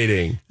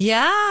 exciting.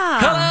 Yeah.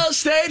 Hello,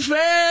 State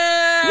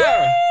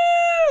Fair!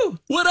 Woo!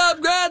 What up,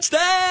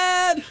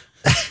 Grandstand?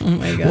 Oh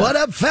my God. What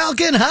up,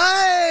 Falcon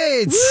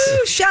Heights?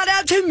 Woo, shout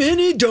out to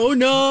Mini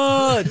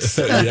Donuts.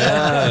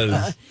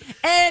 Yes.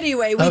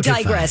 Anyway, we Okay,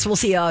 digress. fine. We'll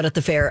see you out at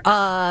the fair.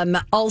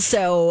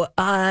 Also,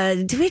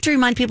 do we have to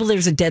remind people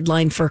there's a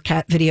deadline for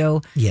cat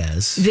videos?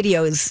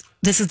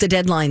 This is the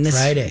deadline this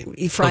Friday.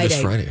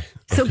 This Friday.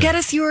 So Okay. get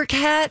us your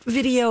cat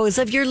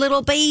videos of your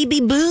little baby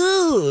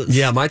boos.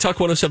 Yeah,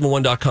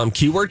 mytalk1071.com,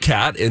 keyword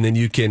cat, and then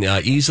you can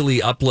easily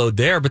upload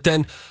there. But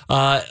then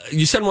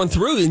you send one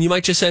through, and you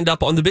might just end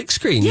up on the big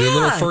screen. Your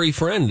little furry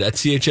friend at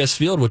CHS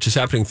Field, which is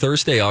happening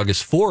Thursday,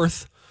 August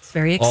 4th. It's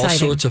very exciting. All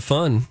sorts of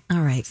fun.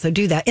 All right, so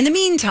do that. In the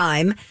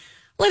meantime,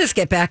 let us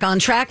get back on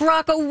track.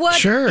 Rocco, what?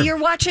 Sure. You're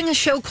watching a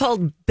show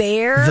called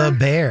Bear? The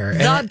Bear.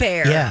 The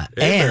Bear. Yeah.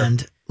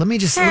 And let me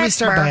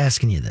start by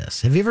asking you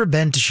this. Have you ever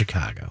been to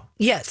Chicago?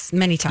 Yes,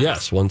 many times.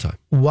 Yes, one time.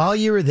 While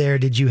you were there,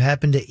 did you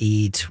happen to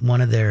eat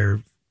one of their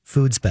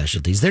food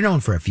specialties? They're known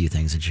for a few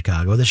things in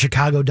Chicago. The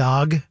Chicago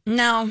dog,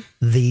 No,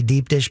 the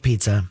deep dish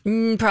pizza,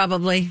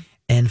 probably.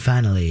 and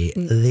finally,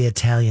 the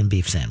Italian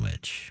beef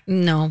sandwich.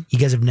 No. You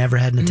guys have never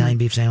had an Italian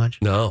beef sandwich?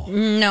 No.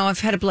 No,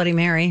 I've had a Bloody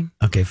Mary.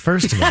 Okay,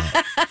 first of all,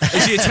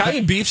 Is the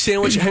Italian beef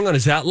sandwich, hang on,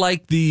 is that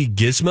like the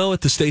gizmo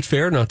at the state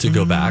fair? Not to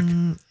go back.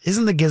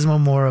 isn't the gizmo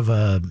more of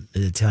an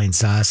Italian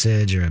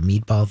sausage or a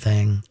meatball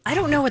thing? I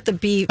don't know what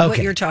what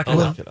you're talking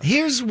Well, about.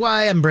 here's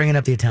why I'm bringing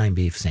up the Italian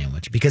beef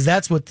sandwich, because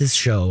that's what this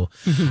show,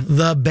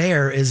 The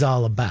Bear, is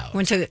all about.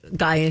 Went to a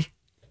guy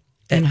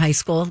in high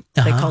school.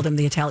 They called him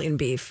the Italian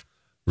beef.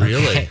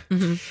 Really?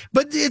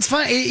 But it's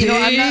fine. You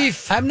know,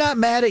 I'm not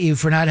mad at you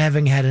for not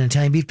having had an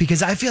Italian beef,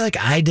 because I feel like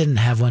I didn't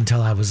have one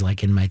until I was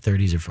like in my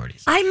 30s or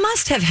 40s. I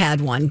must have had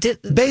one.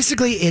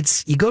 Basically,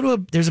 you go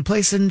to there's a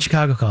place in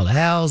Chicago called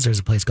Al's. There's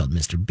a place called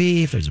Mr.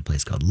 Beef. There's a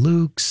place called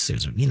Luke's.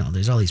 There's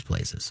all these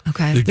places.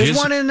 Okay. There's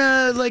one in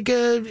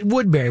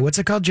Woodbury. What's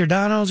it called?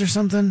 Giordano's or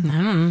something?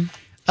 I don't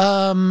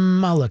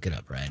know. I'll look it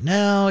up right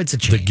now. It's a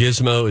chain. The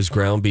gizmo is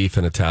ground beef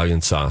and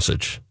Italian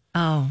sausage.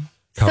 Oh.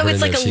 Covered So it's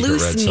in like their a secret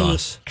loose red meat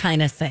sauce.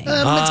 kind of thing.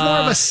 It's more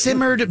of a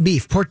simmered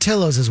beef.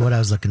 Portillo's is what I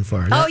was looking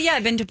for. Oh, yeah,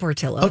 I've been to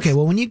Portillo's. Okay,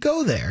 well, when you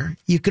go there,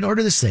 you can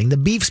order this thing. The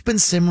beef's been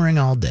simmering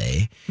all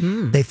day.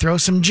 They throw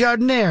some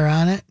giardiniera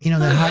on it,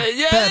 that hot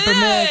pepper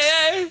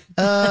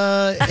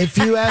mix. If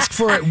you ask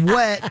for it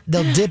wet,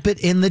 they'll dip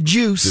it in the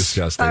juice.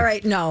 Disgusting. All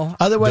right, no.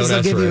 Otherwise, Don't they'll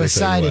ask give for you a anything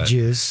side of wet.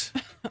 juice.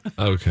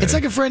 Okay. It's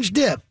like a French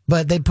dip,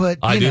 but they put,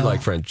 I do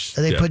like French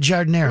They dip. put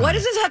giardiniera What on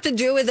does it. this have to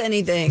do with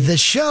anything? The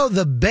show,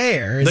 The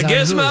Bear, is The on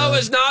gizmo Hulu.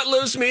 is not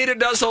loose meat. It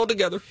does hold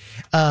together.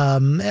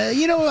 Everybody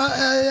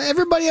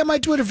on my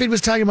Twitter feed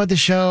was talking about the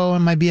show,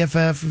 and my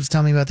BFF was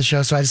telling me about the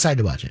show, so I decided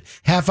to watch it.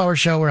 Half-hour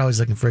show. We're always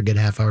looking for a good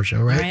half-hour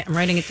show, right? All right, I'm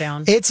writing it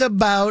down. It's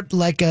about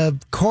like a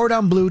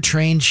cordon bleu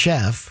trained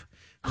chef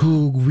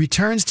who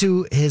returns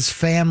to his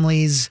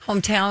family's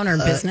Hometown or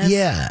business?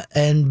 yeah,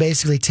 and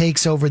basically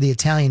takes over the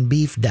Italian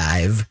beef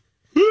dive.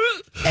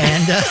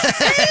 And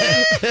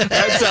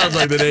That sounds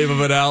like the name of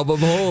an album.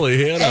 Holy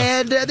Hannah.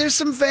 and there's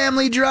some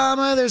family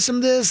drama. There's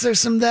some this. There's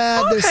some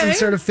that. There's some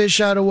sort of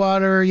fish out of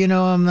water.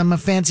 I'm a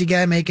fancy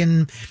guy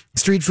making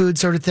street food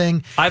sort of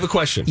thing. I have a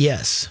question.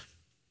 Yes.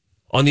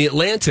 On The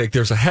Atlantic,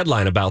 there's a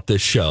headline about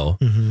this show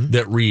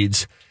that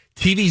reads,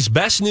 TV's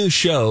best new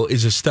show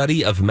is a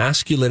study of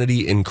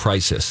masculinity in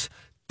crisis.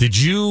 Did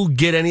you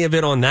get any of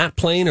it on that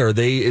plane, or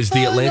is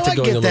The Atlantic I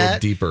going get a little that.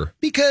 deeper?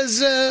 Because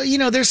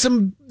there's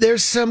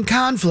some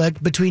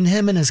conflict between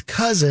him and his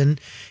cousin.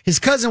 His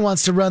cousin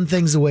wants to run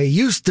things the way it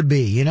used to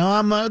be. What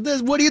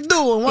are you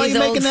doing? Why He's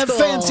are you making old that school.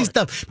 fancy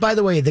stuff? By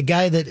the way, the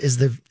guy that is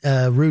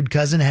the rude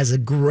cousin has a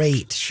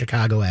great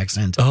Chicago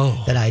accent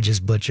that I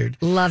just butchered.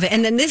 Love it.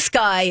 And then this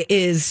guy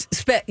is,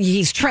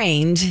 he's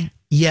trained.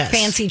 Yes.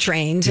 Fancy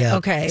trained. Yeah.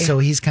 Okay. So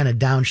he's kind of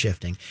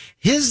downshifting.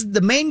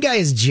 The main guy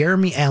is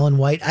Jeremy Allen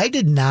White. I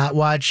did not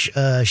watch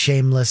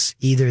Shameless,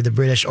 either the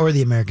British or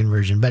the American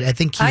version, but I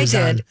think he I was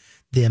did. on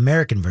the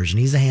American version.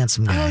 He's a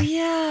handsome guy. Oh,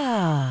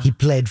 yeah. He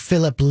played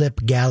Philip Lip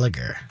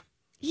Gallagher.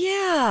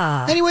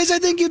 Yeah. Anyways, I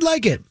think you'd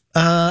like it.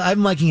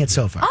 I'm liking it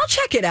so far. I'll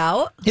check it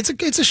out. It's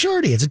a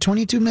shorty. It's a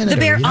 22-minute. The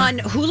Bear on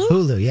Hulu?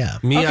 Hulu, yeah.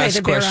 Me Okay, ask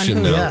The Bear on question,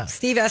 Hulu. though. Yeah.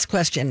 Steve asked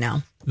question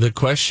now. The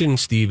question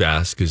Steve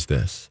asked is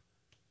this.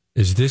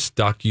 Is this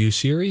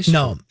docu-series?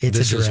 No, it's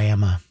This a is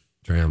drama.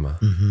 Drama.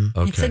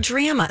 Okay. It's a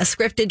drama, a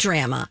scripted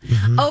drama.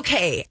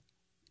 Okay.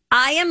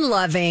 I am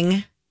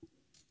loving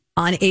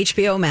on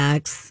HBO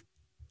Max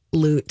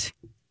Loot.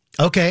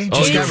 Okay. Oh,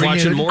 just you're got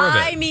watching renewed. more of it.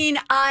 I mean,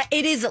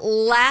 it is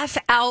laugh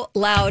out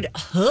loud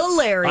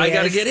hilarious. I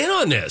got to get in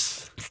on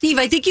this. Steve,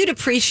 I think you'd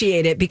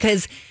appreciate it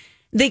because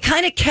they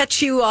kind of catch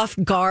you off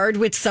guard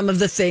with some of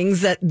the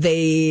things that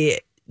they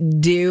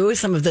do,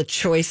 some of the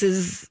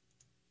choices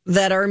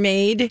that are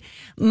made.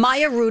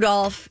 Maya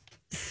Rudolph,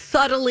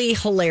 subtly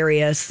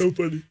hilarious.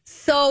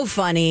 So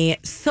funny,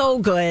 so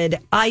good.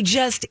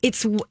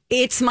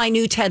 It's my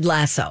new Ted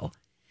Lasso.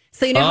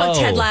 So you know how Oh.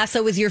 Ted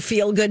Lasso is your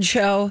feel-good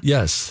show?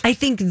 Yes. I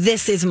think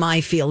this is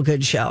my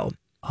feel-good show.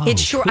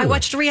 It's short. I cool.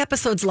 watched 3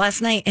 episodes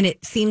last night, and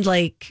it seemed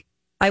like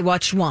I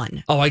watched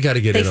 1. Oh, I got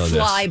to get They in on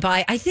fly this.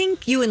 by. I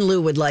think you and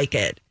Lou would like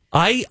it.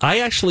 I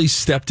actually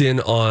stepped in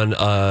on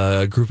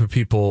a group of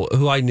people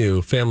who I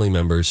knew, family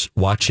members,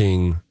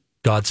 watching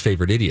God's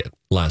Favorite Idiot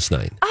last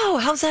night. Oh,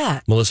 how's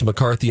that? Melissa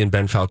McCarthy and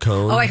Ben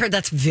Falcone. Oh, I heard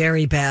that's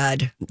very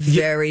bad.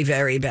 Very,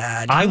 very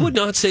bad. I would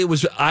not say it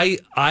was.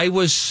 I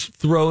was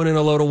throwing in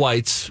a load of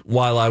whites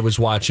while I was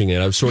watching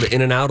it. I was sort of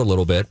in and out a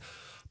little bit,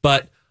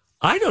 but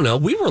I don't know.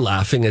 We were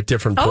laughing at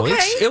different points.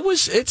 Okay. It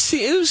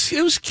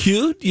was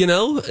cute, you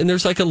know. And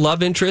there's like a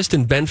love interest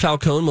in Ben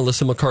Falcone,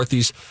 Melissa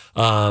McCarthy's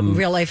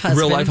real life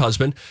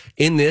husband.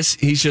 In this,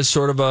 he's just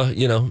sort of a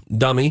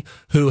dummy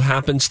who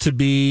happens to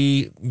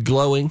be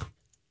glowing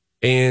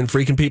and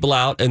freaking people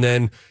out, and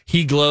then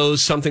he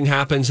glows, something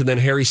happens, and then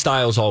Harry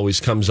Styles always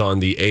comes on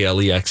the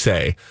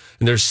Alexa,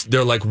 and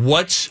they're like,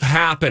 what's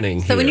happening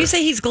here? So when you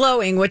say he's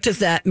glowing, what does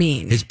that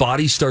mean? His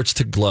body starts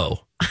to glow.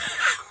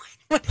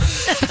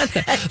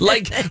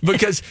 Like,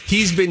 because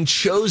he's been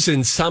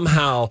chosen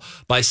somehow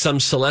by some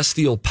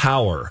celestial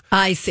power.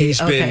 I see.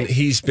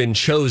 He's been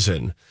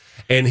chosen,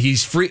 and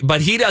he's free,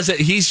 but he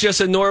doesn't. He's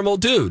just a normal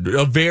dude,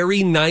 a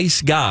very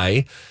nice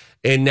guy.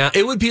 And now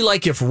it would be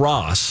like if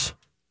Ross,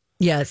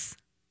 yes,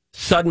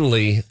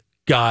 suddenly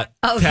got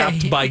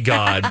tapped by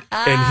God,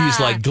 and he's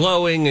like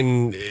glowing,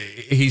 and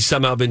he's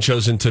somehow been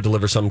chosen to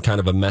deliver some kind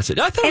of a message.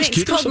 I thought it was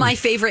cute. It's called My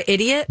Favorite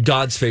Idiot.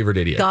 God's Favorite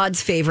Idiot.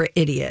 God's Favorite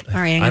Idiot. All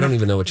right, I don't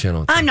even know what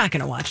channel it's I'm on. not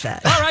going to watch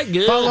that. All right,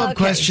 good. Follow-up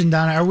question,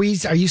 Donna.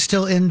 Are you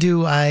still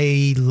into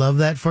I Love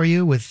That For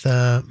You with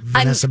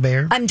Vanessa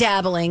Bayer? I'm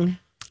dabbling.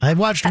 I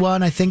watched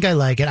one. I think I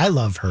like it. I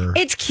love her.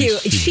 It's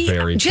cute. She's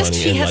very funny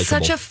she and has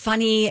likable. such a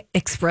funny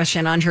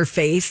expression on her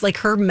face. Like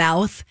her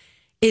mouth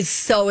is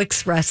so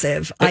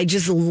expressive. I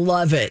just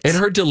love it. And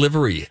her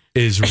delivery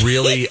is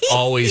really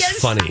always Yes.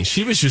 funny.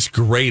 She was just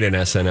great in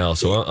SNL,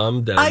 so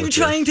I'm down I'm with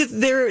trying this.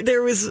 to.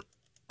 There was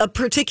a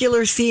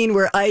particular scene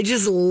where I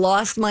just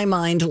lost my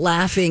mind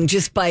laughing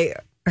just by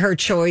her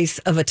choice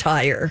of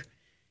attire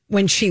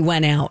when she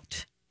went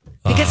out.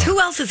 Because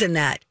who else is in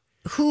that?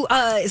 Who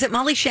is it?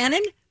 Molly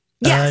Shannon?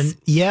 Yes.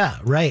 Yeah,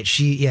 right.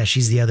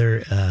 She's the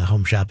other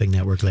Home Shopping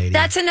Network lady.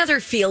 That's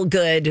another feel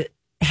good,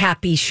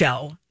 happy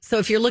show. So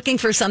if you're looking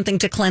for something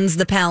to cleanse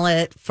the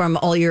palate from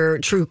all your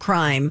true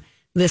crime,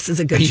 this is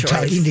a good Are you choice.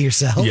 talking to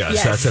yourself?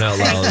 Yes, that's an out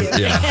loud.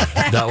 Yeah,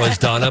 that was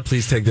Donna.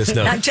 Please take this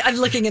note. I'm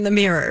looking in the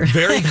mirror.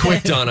 Very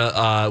quick,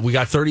 Donna. We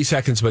got 30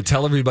 seconds, but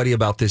tell everybody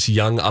about this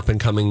young up and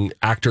coming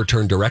actor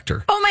turned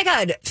director. Oh my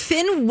God.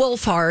 Finn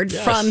Wolfhard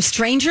from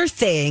Stranger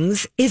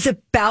Things is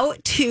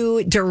about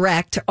to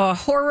direct a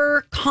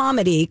horror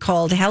comedy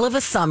called Hell of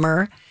a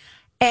Summer.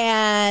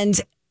 And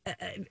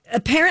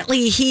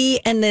apparently he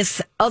and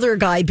this other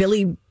guy,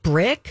 Billy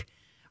Brick,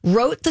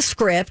 wrote the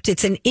script.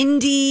 It's an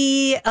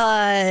indie,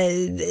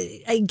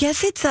 I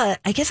guess it's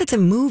a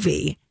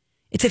movie.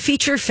 It's a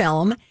feature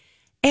film.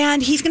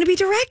 And he's going to be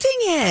directing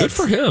it. Good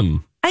for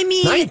him. I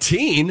mean,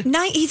 19.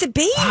 He's a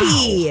baby.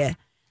 Wow.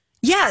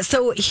 Yeah,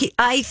 so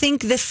I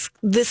think this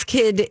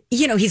kid,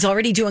 he's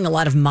already doing a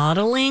lot of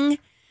modeling.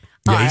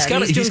 Yeah, he's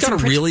got a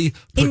really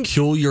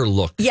peculiar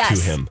look to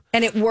him.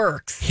 And it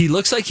works. He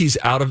looks like he's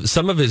out of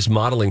some of his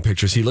modeling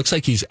pictures. He looks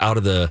like he's out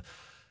of the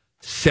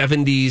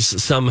 70s,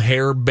 some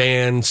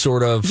hairband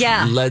sort of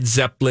Led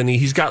Zeppelin-y.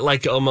 He's got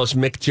like almost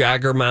Mick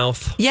Jagger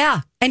mouth.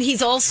 Yeah, and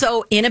he's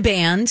also in a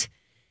band.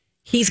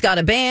 He's got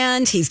a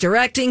band, he's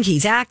directing,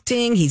 he's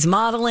acting, he's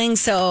modeling.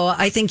 So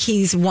I think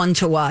he's one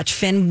to watch,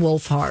 Finn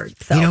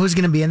Wolfhard. So. You know who's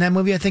going to be in that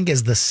movie, I think,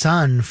 is the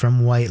son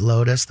from White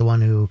Lotus, the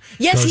one who...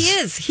 Yes, he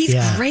is. He's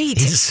great.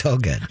 He's so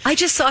good. I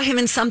just saw him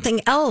in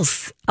something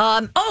else.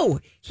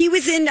 He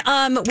was in,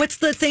 what's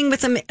the thing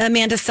with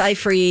Amanda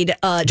Seyfried,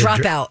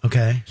 Dropout.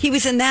 Okay. He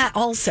was in that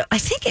also. I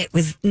think it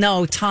was,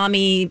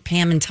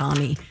 Pam and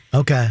Tommy.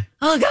 Okay.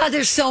 Oh, God,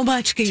 there's so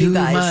much, you Too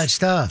guys. much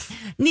stuff.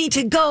 Need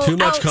to go Too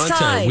much outside.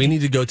 content. We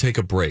need to go take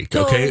a break,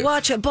 Go okay?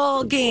 watch a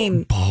ball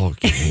game. Ball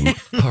game.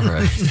 All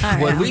right.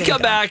 When we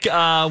come back,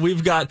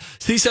 we've got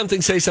See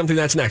Something, Say Something.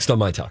 That's next on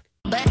My Talk.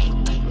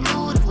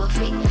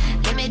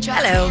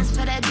 Hello.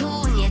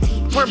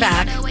 We're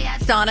back.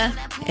 Donna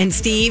and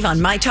Steve on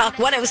My Talk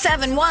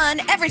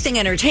 107.1, Everything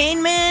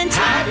Entertainment.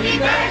 Happy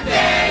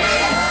birthday!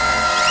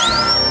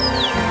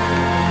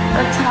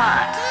 That's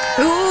hot.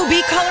 Ooh,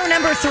 be caller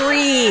number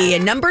 3.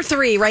 Number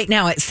 3 right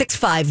now at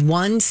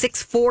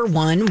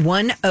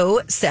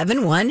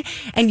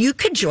 651-641-1071. And you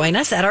could join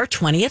us at our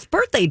 20th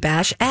birthday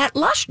bash at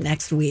Lush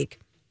next week.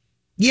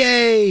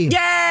 Yay!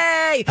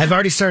 Yay! I've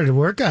already started to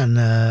work on,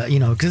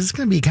 because it's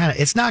going to be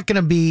it's not going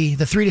to be,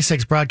 the 3 to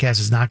 6 broadcast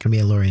is not going to be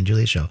a Lori and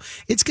Julia show.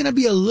 It's going to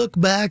be a look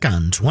back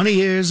on 20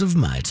 years of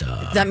My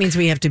Talk. That means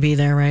we have to be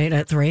there, right,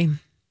 at 3? Is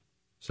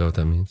that what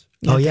that means?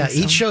 Oh, yeah.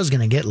 Each show is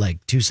going to get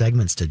like 2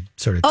 segments to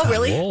sort of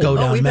go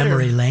down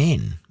memory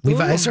lane.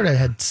 I sort of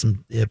had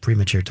some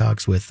premature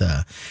talks with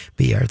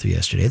B. Arthur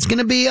yesterday. It's going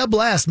to be a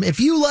blast. If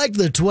you like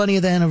the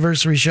 20th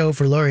anniversary show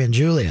for Lori and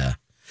Julia,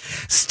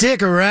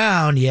 stick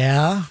around,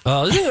 yeah?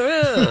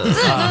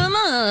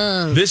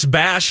 This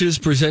bash is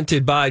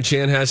presented by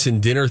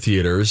Chanhassen Dinner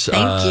Theaters.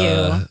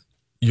 Thank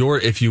you.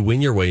 If you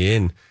win your way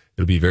in,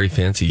 it'll be very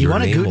fancy. You Your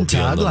want a name Guten will be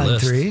on Tag the line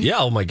list. 3? Yeah,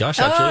 oh my gosh,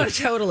 absolutely. Oh,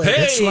 totally.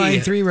 Hey, That's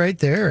line 3 right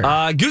there.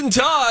 Guten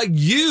Tag,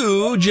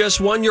 you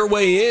just won your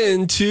way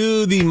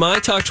into the My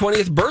Talk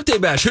 20th birthday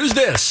bash. Who's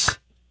this?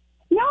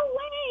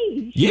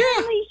 Yeah.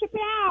 Shirley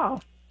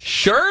Chappelle.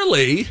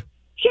 Shirley?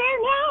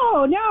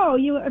 No.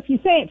 If you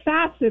say it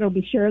fast, it'll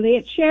be Shirley.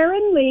 It's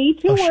Sharon Lee.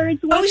 Two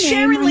words, one name.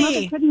 Sharon My Lee.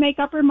 mother couldn't make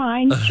up her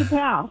mind.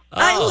 Chappelle.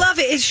 I love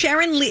it. Is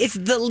Sharon Lee? Is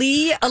the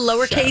Lee a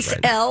lowercase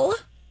Sharon. L?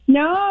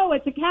 No,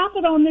 it's a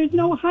capital and there's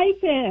no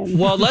hyphen.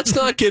 Well, let's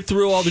not get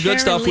through all the good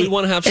stuff. We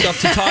want to have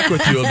stuff to talk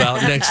with you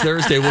about next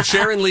Thursday. Well,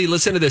 Sharon Lee,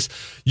 listen to this.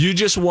 You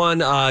just won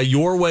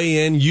your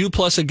way in. You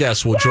plus a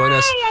guest will join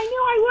us. I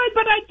knew I would,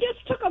 but I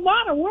just took a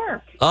lot of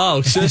work.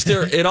 Oh,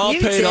 sister, it all You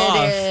paid did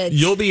off. it.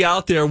 You'll be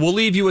out there. We'll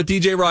leave you with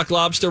DJ Rock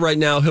Lobster right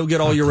now. He'll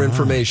get all your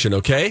information,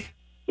 okay?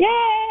 Yay!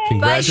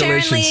 Congratulations. Bye,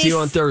 Sharon Lee. See you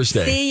on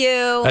Thursday. See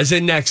you. As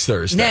in next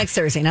Thursday. Next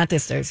Thursday, not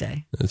this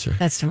Thursday. That's right.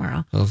 That's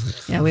tomorrow.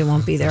 Yeah, we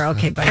won't be there.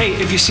 Okay, bye. Hey,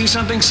 if you see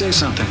something, say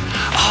something.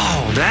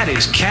 Oh, that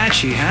is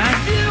catchy, huh?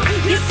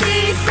 You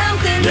see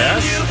something.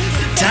 Yes.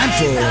 Time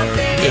for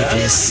If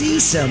You See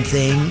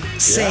Something,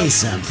 Say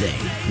Something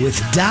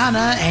with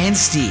Donna and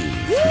Steve.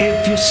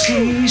 If you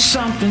see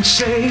something,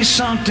 say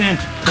something.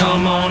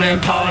 Come on and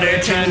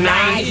party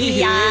tonight.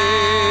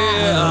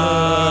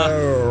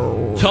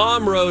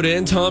 Tom wrote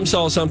in. Tom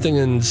saw something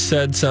and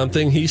said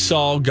something. He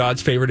saw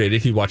God's Favorite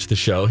Idiot. He watched the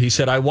show. He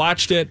said, I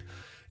watched it.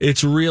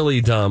 It's really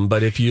dumb,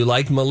 but if you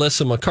like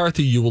Melissa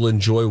McCarthy, you will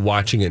enjoy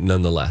watching it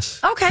nonetheless.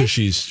 Okay. 'Cause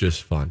she's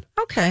just fun.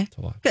 Okay,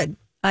 good.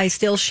 I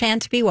still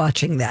shan't be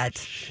watching that.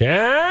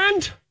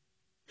 Shan't?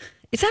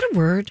 Is that a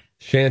word?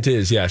 Shan't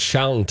is, yeah.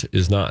 Shan't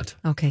is not.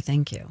 Okay,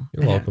 thank you.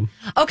 You're welcome.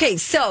 Okay,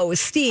 so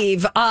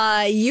Steve,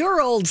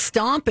 your old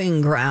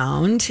stomping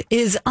ground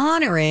is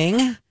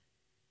honoring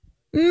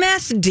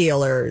meth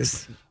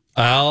dealers.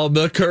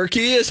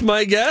 Albuquerque is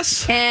my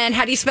guess. And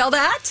how do you spell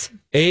that?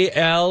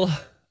 ALBUEQUERQUE.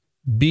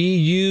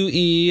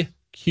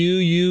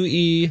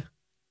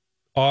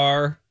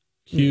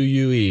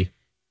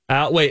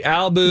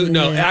 Albu.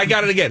 No, I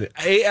got it again.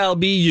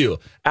 ALBU.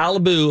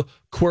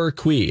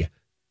 Albuquerque.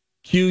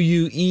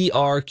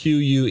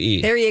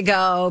 QUERQUE. There you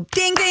go.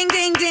 Ding, ding,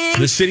 ding, ding.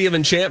 The city of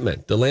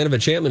enchantment. The land of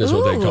enchantment is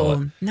what they call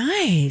it.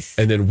 Nice.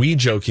 And then we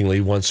jokingly,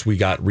 once we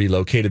got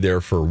relocated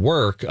there for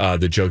work,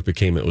 the joke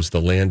became it was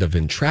the land of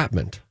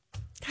entrapment.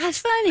 That's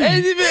funny.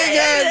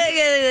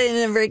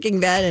 Breaking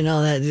Bad and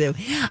all that too.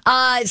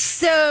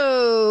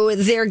 So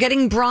they're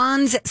getting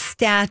bronze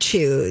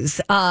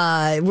statues.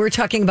 We're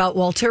talking about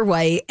Walter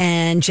White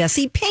and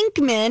Jesse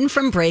Pinkman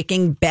from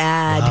Breaking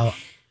Bad. Wow.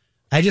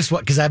 I just,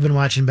 because I've been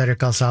watching Better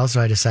Call Saul,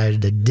 so I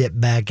decided to dip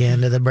back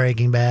into the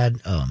Breaking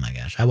Bad. Oh my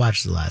gosh. I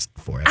watched the last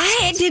 4 episodes.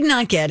 I did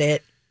not get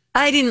it.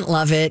 I didn't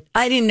love it.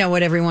 I didn't know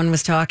what everyone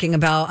was talking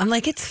about. I'm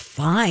like, it's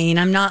fine.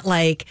 I'm not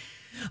like,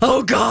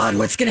 oh God,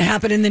 what's going to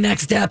happen in the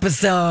next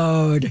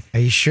episode? Are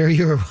you sure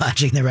you were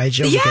watching the right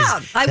show? Yeah.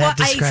 Because that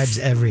describes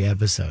every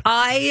episode.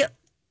 I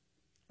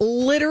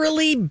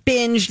literally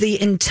binged the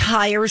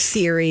entire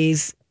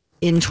series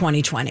in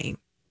 2020.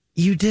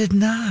 You did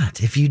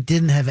not. If you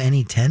didn't have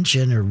any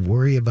tension or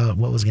worry about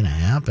what was going to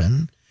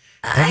happen.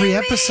 Every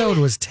episode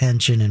was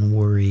tension and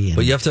worry.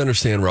 But you have to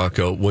understand,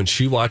 Rocco, when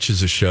she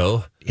watches a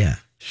show,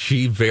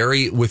 she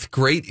with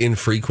great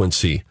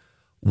infrequency,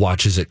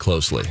 watches it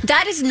closely.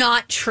 That is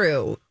not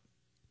true.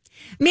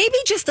 Maybe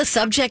just the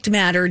subject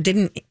matter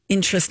didn't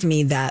interest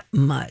me that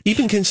much.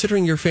 Even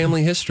considering your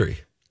family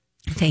history.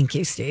 Thank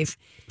you, Steve.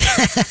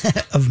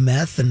 Of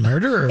meth and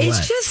murder or it's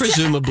what? Just,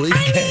 presumably.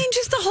 I mean,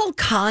 just the whole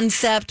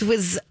concept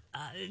was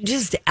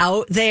just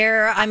out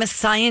there. I'm a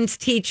science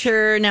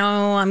teacher.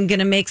 Now I'm going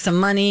to make some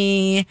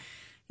money,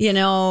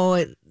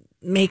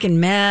 making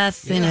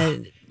meth.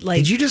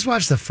 Did you just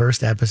watch the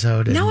first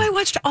episode? No, I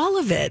watched all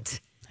of it.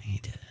 You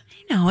did.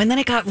 I know. And then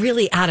it got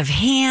really out of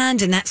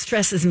hand and that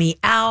stresses me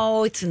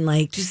out and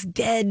just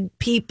dead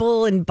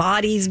people and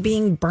bodies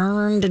being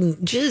burned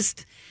and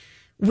just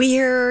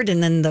weird.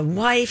 And then the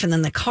wife and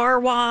then the car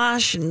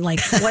wash and what?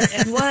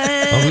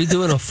 Are we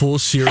doing a full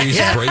series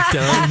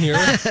breakdown here?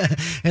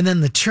 And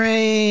then the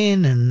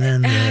train and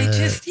then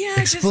the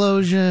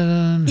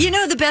explosion.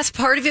 The best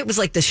part of it was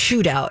the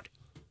shootout.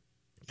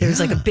 There was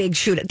a big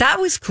shootout. That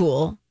was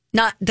cool.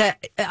 Not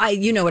that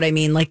you know what I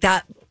mean?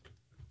 That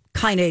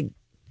kind of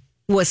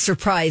was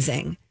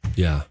surprising.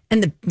 Yeah.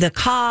 And the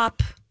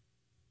cop,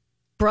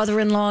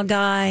 brother-in-law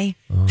guy,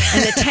 and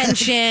the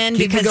tension.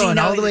 Keep because it going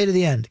all the way to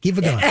the end. Keep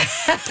it going.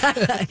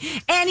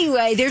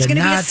 Anyway, there's going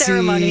to be a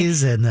ceremony.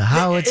 And the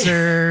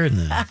howitzer.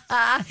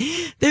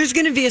 There's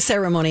going to be a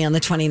ceremony on the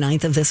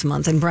 29th of this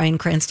month, and Bryan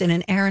Cranston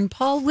and Aaron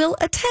Paul will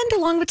attend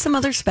along with some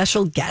other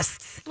special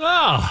guests.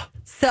 Oh.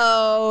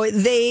 So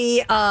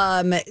they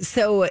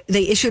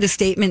issued a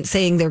statement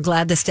saying they're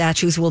glad the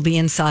statues will be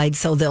inside,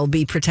 so they'll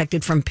be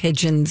protected from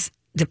pigeons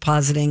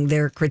depositing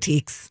their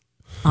critiques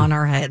on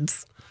our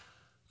heads.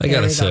 I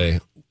got to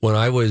say, when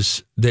I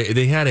was,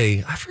 they had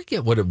I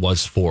forget what it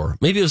was for.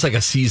 Maybe it was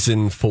a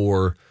season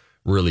 4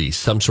 release,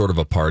 some sort of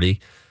a party.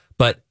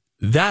 But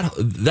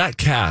that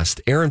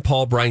cast, Aaron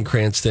Paul, Bryan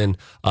Cranston,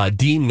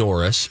 Dean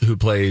Norris, who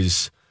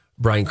plays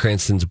Bryan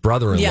Cranston's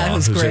brother-in-law,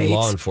 who's great. in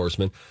law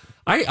enforcement.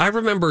 I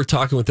remember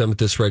talking with them at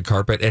this red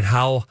carpet and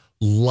how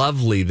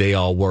lovely they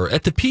all were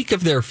at the peak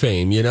of their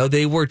fame.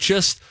 They were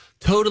just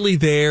totally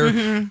there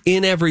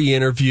in every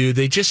interview.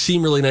 They just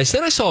seem really nice.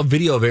 Then I saw a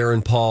video of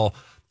Aaron Paul.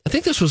 I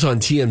think this was on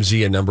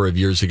TMZ a number of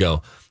years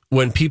ago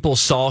when people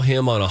saw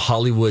him on a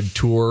Hollywood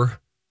tour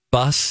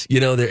bus. You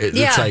know,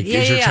 it's like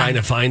as you're trying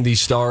to find these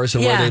stars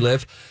and where they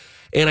live.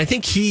 And I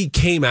think he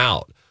came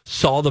out,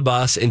 saw the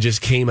bus, and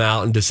just came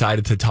out and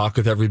decided to talk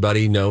with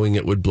everybody, knowing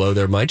it would blow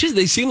their mind. Just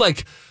they seem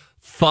like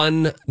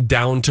fun,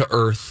 down to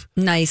earth,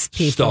 nice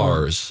people,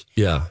 stars.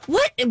 Yeah.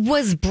 What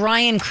was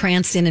Bryan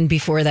Cranston in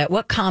before that?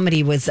 What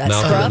comedy was that?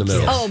 Malcolm in the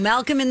Middle. Oh,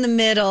 Malcolm in the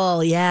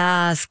Middle.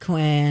 Yes,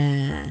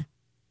 Quinn.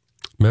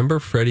 Remember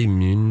Freddie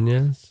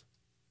Muniz?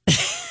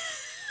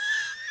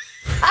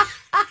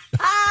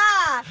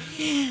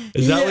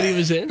 Is that what he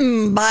was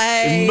in?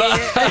 Bye.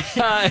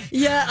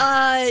 Yeah,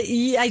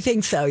 I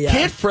think so. Yeah.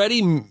 Can't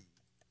Freddie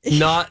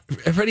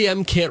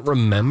M can't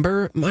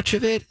remember much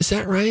of it? Is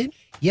that right?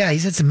 Yeah,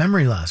 he's had some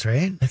memory loss,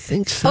 right? I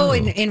think so. Oh,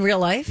 in real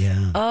life?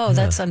 Yeah. Oh,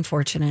 that's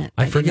unfortunate.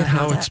 I forget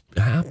how it's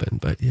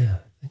happened, but yeah,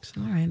 I think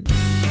so. All right.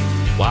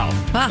 Wow.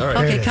 All right.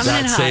 Okay, coming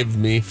in that hot. saved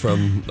me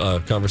from a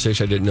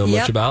conversation I didn't know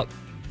much about.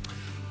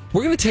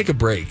 We're going to take a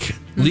break,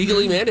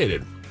 legally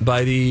mandated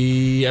by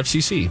the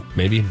FCC.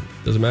 Maybe,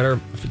 doesn't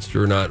matter if it's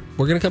true or not.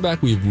 We're going to come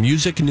back. We have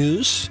music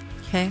news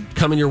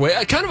coming your way.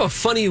 Kind of a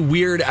funny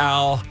Weird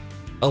Al,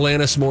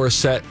 Alanis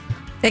Morissette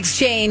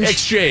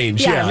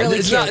exchange. Yeah, really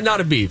it's cute.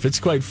 not a beef. It's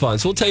quite fun.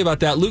 So we'll tell you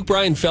about that. Luke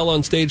Bryan fell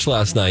on stage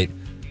last night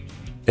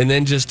and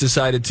then just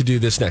decided to do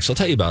this next. I'll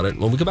tell you about it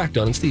when we go back.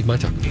 Dawn and Steve, My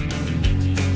Talk.